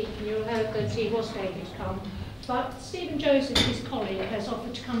Frank Keaton, you'll heard that he was going to come. But Stephen Joseph, his colleague, has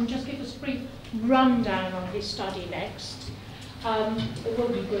offered to come and just give us a brief rundown on his study next. It will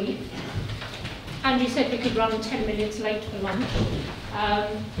be brief. And he said we could run 10 minutes late for lunch.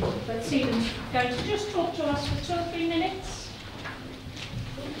 But Stephen's going to just talk to us for 2 or 3 minutes.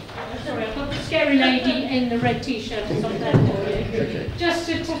 Sorry, I've got the scary lady in the red t-shirt up there for you. Just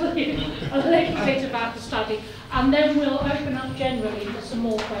to tell you a little bit about the study. And then we'll open up generally for some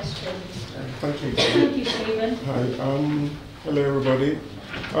more questions. Thank you. Thank you, Stephen. Hi. Hello, everybody.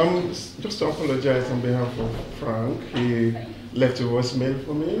 Just to apologize on behalf of Frank. He left a voicemail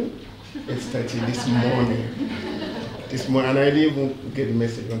for me. It's 8:30 this morning. And I didn't even get the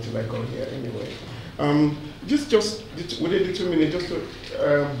message until I got here anyway. Just within the 2 minutes, just to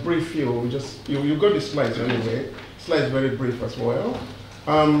brief you, you got the slides anyway. Slides very brief as well.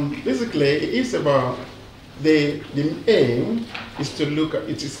 Basically, it's about the aim is to look at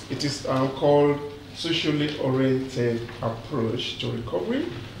it is called socially oriented approach to recovery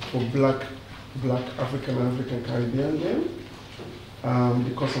for Black African and African Caribbean men.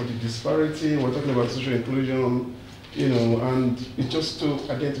 Because of the disparity, we're talking about social inclusion, you know, and it's just to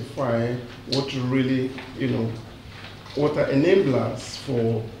identify what really, you know, what are enablers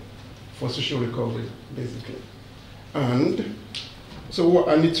for social recovery, basically. And so what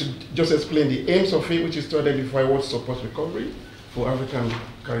I need to just explain the aims of it, which is to identify what supports recovery for African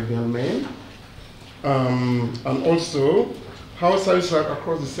Caribbean men, and also how services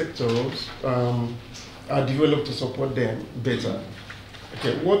across the sectors are developed to support them better.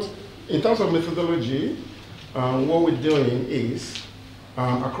 Okay, in terms of methodology, what we're doing is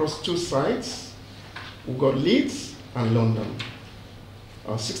across 2 sites, we've got Leeds and London.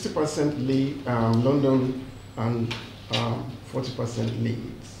 60% London and 40%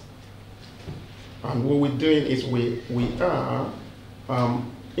 Leeds. And what we're doing is we are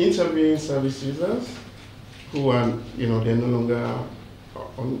interviewing service users who are, you know, they're no longer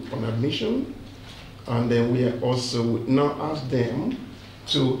on admission, and then we are also now ask them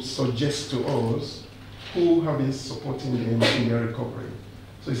to suggest to us who have been supporting them in their recovery.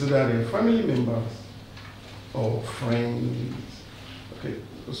 So it's either their family members or friends. Okay,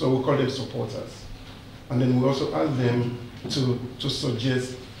 so we call them supporters. And then we also ask them to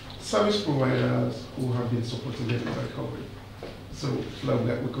suggest service providers who have been supporting them in recovery. So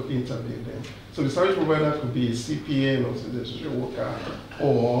like we could interview them. So the service provider could be a CPN or a social worker,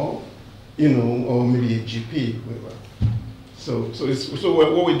 or, you know, or maybe a GP, whatever. So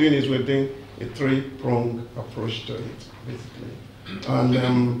what we're doing is we're doing a 3-pronged approach to it, basically.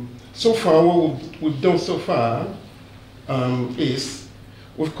 And so far, what we've done so far is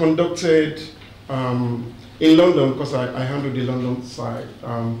we've conducted, in London, because I handled the London side,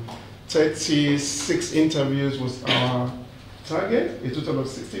 36 interviews was our target, a total of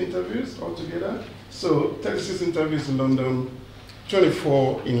 60 interviews altogether. So 36 interviews in London,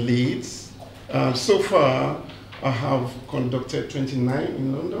 24 in Leeds. So far, I have conducted 29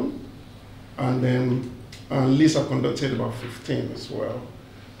 in London, and then Leeds have conducted about 15 as well.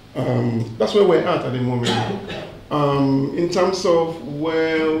 That's where we're at the moment. In terms of,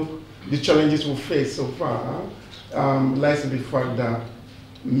 well, the challenges we face so far lies in the fact that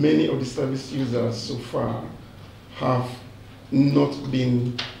many of the service users so far have not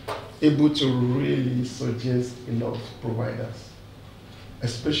been able to really suggest enough providers,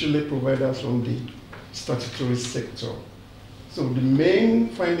 especially providers from the statutory sector. So the main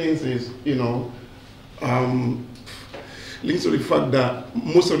findings is, linked to the fact that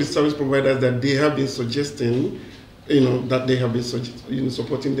most of the service providers that they have been suggesting, that they have been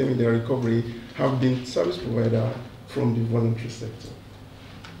supporting them in their recovery, have been service providers from the voluntary sector.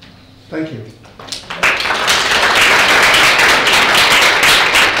 Thank you.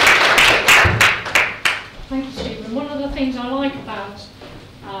 Thank you, Stephen. One of the things I like about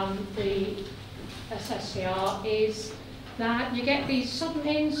the SSCR is that you get these sudden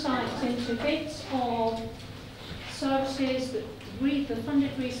insights into bits of services that the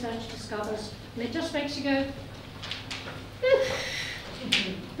funded research discovers, and it just makes you go,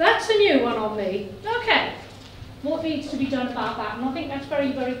 that's a new one on me. Okay, what needs to be done about that? And I think that's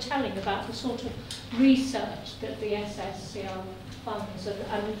very, very telling about the sort of research that the SSCR funds,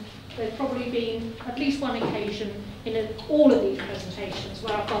 and there's probably been at least one occasion in all of these presentations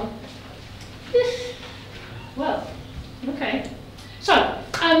where I've gone, well, okay. So,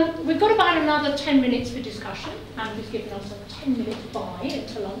 we've got about another 10 minutes for discussion, and we've given us a 10-minute buy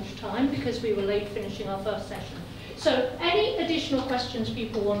into lunchtime because we were late finishing our first session. So, any additional questions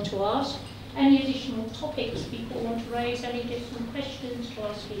people want to ask, any additional topics people want to raise, any additional questions to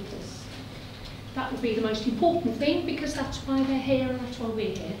our speakers? That would be the most important thing, because that's why they're here and that's why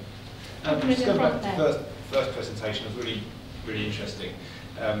we're here. Just going back to the first presentation, it was really, really interesting.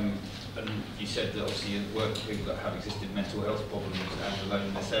 And you said that obviously you work with people that have existing mental health problems and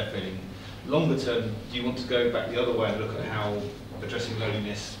loneliness, they're feeling. Longer term, do you want to go back the other way and look at how addressing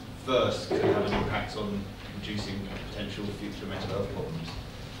loneliness first can have an impact on reducing potential future mental health problems?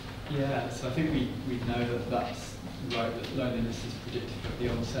 Yeah, so I think we know that that's right, that loneliness is predicted at the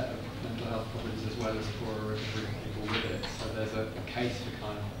onset of mental health problems as well as poorer recovery of people with it. So there's a case for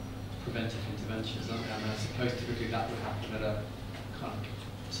kind of preventive interventions, aren't there? And I suppose typically that would happen at a kind of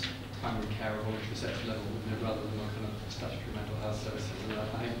primary care or voluntary sector level, rather than a kind of statutory mental health services. And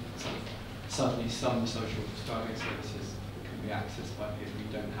I think certainly some social prescribing services can be accessed by people. You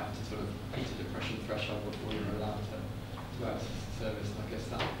don't have to sort of hit a depression threshold before you're allowed to access the service. I guess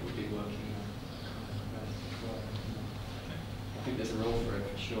that would be working best as well. I think there's a role for it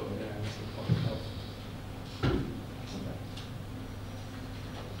for sure. Yeah, sort of public health.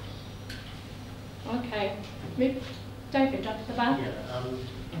 Okay, David, up at the back. Yeah,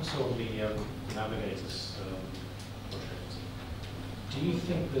 also on the Navigators project, do you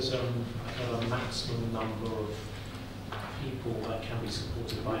think there's a maximum number of people that can be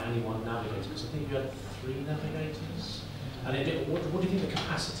supported by any one navigator? Because I think you had 3 navigators. And what do you think the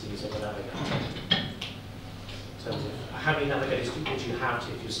capacity is of a navigator? In terms of how many navigators would you have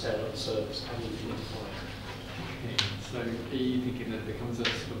if you stay on the service? How do you define it? So are you thinking that it becomes a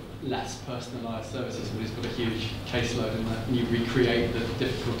sort of less personalised service if somebody's got a huge caseload and you recreate the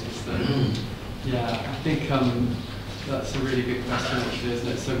difficulties that... Yeah, I think that's a really good question actually, isn't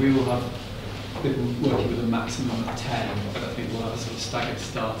it? So we will have people working with a maximum of 10, but I think we'll have a sort of staggered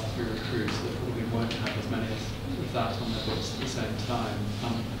start if we recruit, so that probably won't have as many as that on their books at the same time.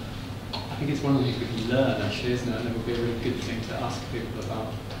 I think it's one of the things we can learn actually, isn't it? And it would be a really good thing to ask people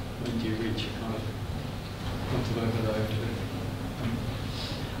about when do you reach a kind of point of overload.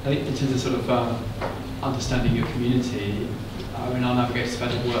 I think in terms of sort of understanding your community, I mean, our navigators have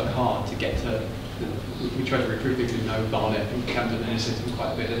had to work hard to get to, we try to recruit people who know Barnet and Camden and Islington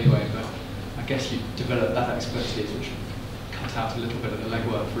quite a bit anyway, but I guess you develop that expertise which cut out a little bit of the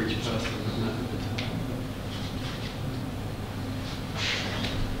legwork for each person, doesn't it?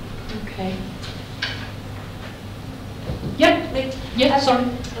 Okay. Yep. Yeah, sorry.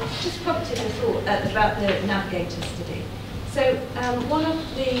 Just prompted a thought about the Navigator study. So one of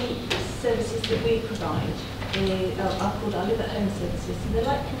the services that we provide are called our Live at Home services, and they're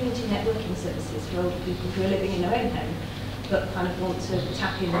like community networking services for older people who are living in their own home, but kind of want to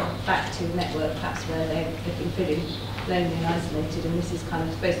tap in back to a network, perhaps where they've been feeling lonely and isolated, and this is kind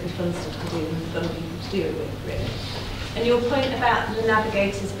of supposed to be fun stuff to do and fun people to do it with, really. And your point about the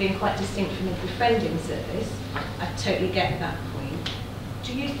navigators being quite distinct from a befriending service, I totally get that point.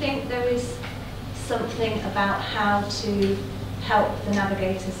 Do you think there is something about how to help the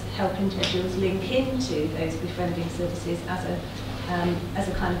navigators help individuals link into those befriending services as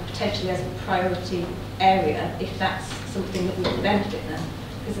a kind of potentially as a priority area, if that's something that would benefit them?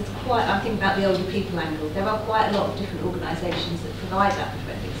 Because it's quite, I think about the older people angle, there are quite a lot of different organisations that provide that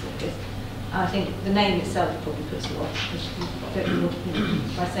befriending service. I think the name itself probably puts you off, because you don't know,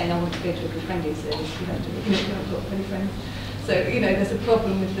 by saying I want to go to a befriending service, you have to have got many friends. So, there's a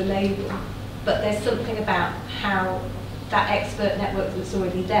problem with the label. But there's something about how that expert network that's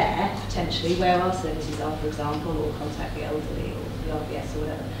already there, potentially, where our services are, for example, or Contact the Elderly, or the RBS, or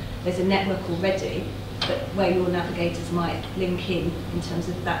whatever. There's a network already, but where your navigators might link in terms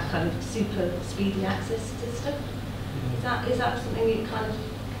of that kind of super speedy access to stuff. Is that something you kind of,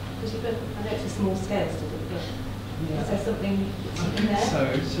 because I know it's a small scale study, but is there something there? So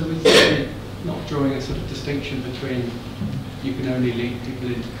it's really not drawing a sort of distinction between you can only link people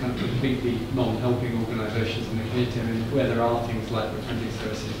into kind of completely non-helping organisations in the community. I mean, where there are things like friendly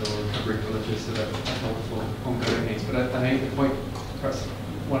services or recovery colleges that are helpful ongoing things. But I think the point, perhaps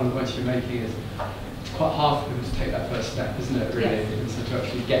one of the points you're making is it's quite hard for people to take that first step, isn't it, really? Yes. And so to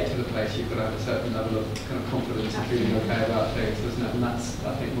actually get to the place, you've got to have a certain level of kind of confidence and feeling okay about things, isn't it? And that's,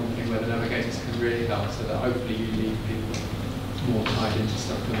 I think, one thing where the navigators can really help, so that hopefully you leave people more tied into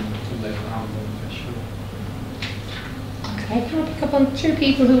stuff than they've found them, for sure. Okay, can I pick up on two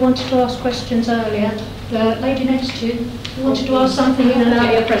people who wanted to ask questions earlier? The lady next to you who wanted to ask something in an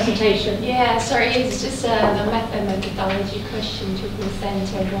earlier presentation. Yeah, sorry, it's just the method methodology question to present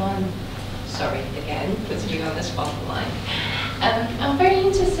one. Sorry again, putting you on the spotlight. I'm very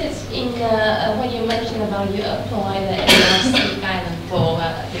interested in what you mentioned about you apply the NRC guidance for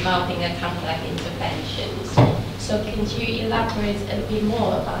developing a complex interventions. So can you elaborate a bit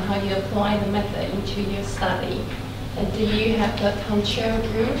more about how you apply the method into your study? And do you have a control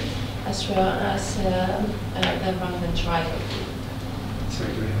group as well as the random trial group?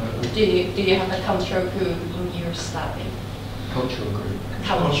 Sorry, do you have a control group in your study? Cultural group.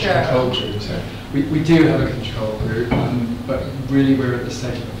 Control group. So we do have a control group, but really we're at the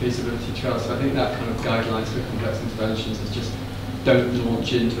stage of a feasibility trial. So I think that kind of guidelines for complex interventions is just don't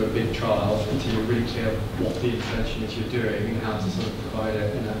launch into a big trial until you're really clear what the intervention is you're doing and how to sort of provide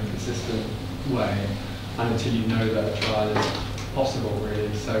it in a consistent way, and until you know that a trial is possible,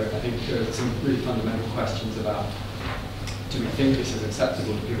 really. So I think there are some really fundamental questions about, do we think this is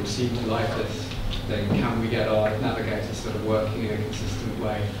acceptable? Do people seem to like this thing? Can we get our navigators sort of working in a consistent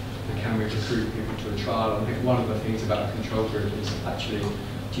way? And can we recruit people to a trial? And I think one of the things about a control group is actually,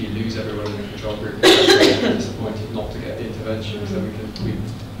 do you lose everyone in the control group? It's disappointed not to get the intervention, so we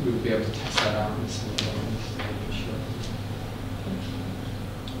will be able to test that out in some way, for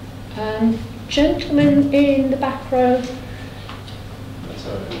sure. Gentleman in the back row.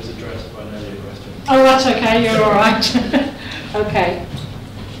 Sorry, it was addressed by an earlier question. Oh, that's okay, you're all right. Okay.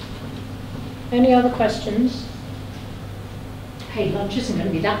 Any other questions? Hey, lunch isn't going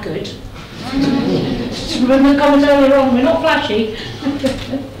to be that good. Remember the comment earlier on, we're not flashy.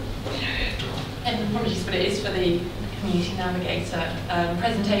 And apologies, but it is for the Community Navigator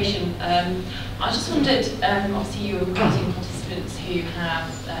presentation. I just wondered, obviously you're recruiting participants who have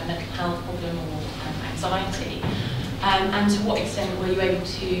mental health problem or anxiety, and to what extent were you able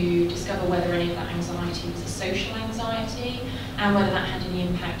to discover whether any of that anxiety was a social anxiety, and whether that had any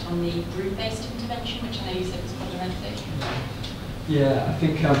impact on the group-based intervention, which I know you said was problematic? Yeah, I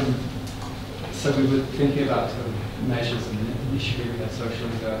think, so we were thinking about sort of measures, and initially we had social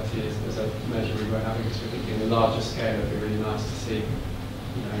anxiety as a measure we were having, because we're thinking on a larger scale it would be really nice to see,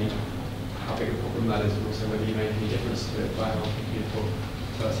 how big a problem that is, and also whether you make any difference to it by helping people.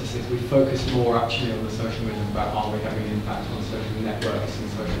 So we focus more actually on the social measures about are we having an impact on social networks and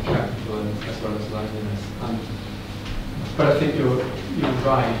social capital, and as well as loneliness. But I think you're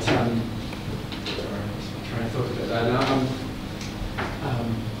right. Sorry, I'm just trying to thought a bit there now.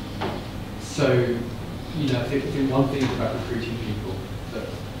 So, I think one thing about recruiting people, that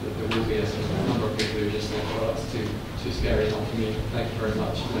there will be a sort of number of people who are just saying, well, that's too scary, not for me, thank you very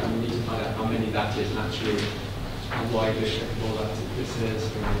much. We need to find out how many that is and actually how widely applicable that this is.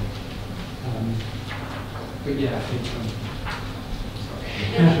 But yeah, I think,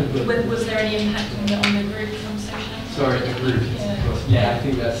 sorry. Was there any impact on the group from social anxiety? Sorry, the group, of course. Yeah, I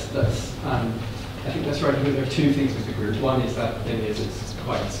think that's right. I think there are two things with the group. One is that thing is it's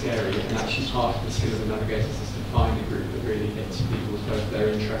quite scary, and actually part of the skill of the navigators is to find a group that really hits people's both their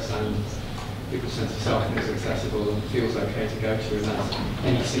interests and people's sense of self and is accessible and feels okay to go to, and that's,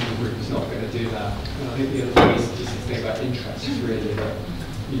 any single group is not going to do that. And I think the other thing is just the thing about interest is really that,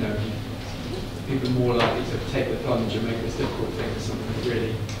 people are more likely to take the plunge and make this difficult thing for something that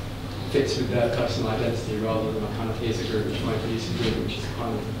really fits with their personal identity, rather than a kind of here's a group which might be used to do, which is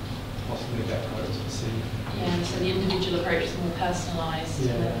kind of possibly a bit harder to see. Yeah, so the individual approach is more personalised.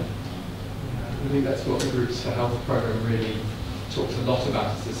 Yeah. I think that's what the Groups for Health programme really talks a lot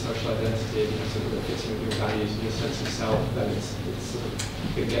about, is the social identity, something that fits in with your values and your sense of self. Then it's sort of,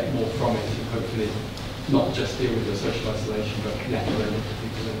 you can get more from it and hopefully not just deal with your social isolation, but connect with other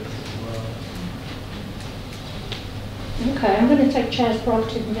people in it as well. Okay, I'm going to take Chair's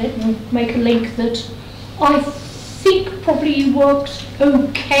prerogative in it and make a link that I think probably works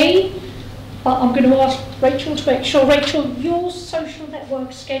okay, but I'm going to ask Rachel to make sure. Rachel, your social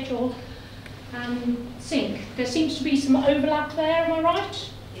network schedule and sync, there seems to be some overlap there, am I right?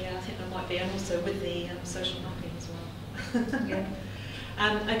 Yeah, I think there might be, and also with the social mapping as well. Yeah.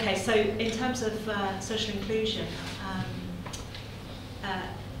 Okay, so in terms of social inclusion,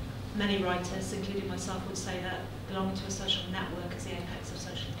 many writers, including myself, would say that belonging to a social network is the apex of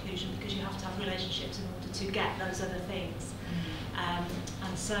social inclusion, because you have to have relationships in order to get those other things. And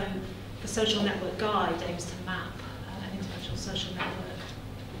so the social network guide aims to map an individual social network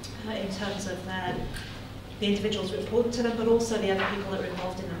in terms of the individuals who report to them, but also the other people that are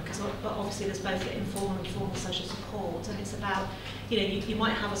involved in them, because obviously there's both the informal and formal social support, and it's about, you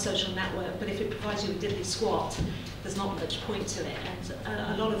might have a social network, but if it provides you with diddly squat, there's not much point to it.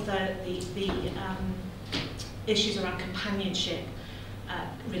 And a lot of the issues around companionship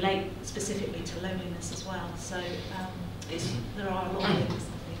relate specifically to loneliness as well. So there are a lot of things, I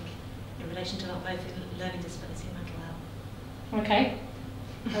think, in relation to that, both in learning disability and mental health. Okay.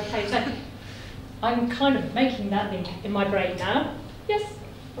 Okay, so I'm kind of making that link in my brain now. Yes?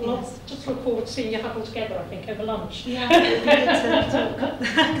 Well, yes. Just look forward to seeing you huddle together, I think, over lunch. Yeah,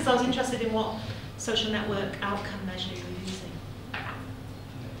 because I was interested in what social network outcome measure you were using.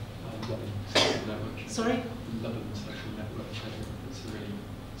 Sorry? London social network measure. It's a really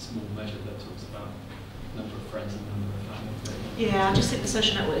small measure that talks about number of friends and number of family. Yeah, I just think the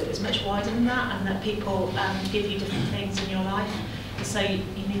social network is much wider than that, and that people give you different things in your life. And so you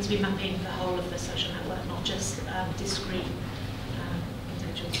need to be mapping the whole of the social network, not just discrete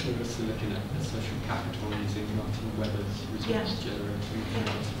individuals. So we're still looking at the social capital using Martin Webber's resource generating.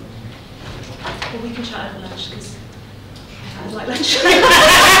 Yeah. Well, we can chat over lunch, because I like lunch.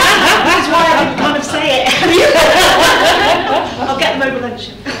 That's why I didn't kind of say it. I'll get them over lunch.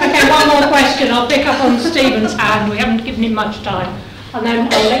 Okay, one more question. I'll pick up on Stephen's hand. We haven't given him much time. And then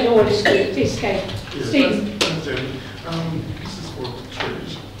I'll let you all escape. Yes, Stephen. This is for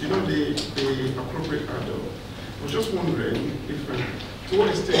church. You know, the appropriate adult. I was just wondering if, to what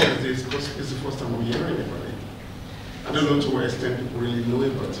extent is this, because it's the first time I'm hearing about it. I don't know to what extent people really know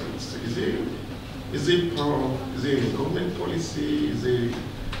about it. Is it part of, is it a government policy? Is it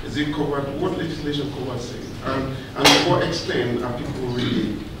covered? What legislation covers it? And to what extent are people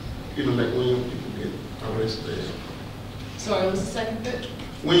really, like when young people get arrested? Sorry, what was the second bit?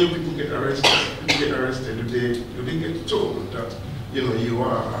 When young people get arrested, do they get told that you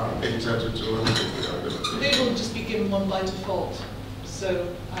are entitled to an They will just be given one by default.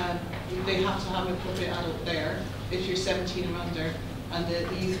 So they have to have an appropriate adult there if you're 17 or under, and the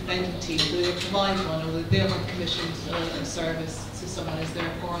youth offending team, they provide one, or they'll have commissioned a service, so someone is there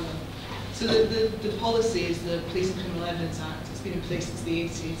for them. So the policy is the Police and Criminal Evidence Act. It's been in place since the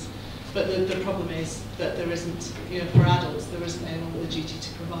 80s. But the problem is that there isn't, for adults, there isn't anyone with a duty to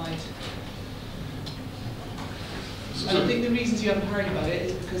provide. And I think the reasons you haven't heard about it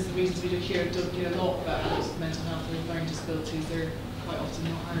is because the reasons we do here don't hear a lot about adults with mental health and learning disabilities. They're quite often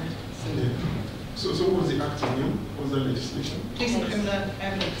not heard. So. Yeah. So what was the act again? What was the legislation? Police and Criminal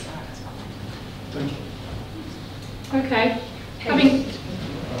Evidence Act. Thank you. Okay.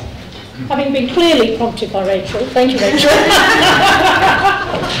 Having been clearly prompted by Rachel, thank you, Rachel.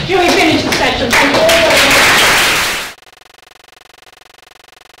 Shall we finish the session? Thank you all very much.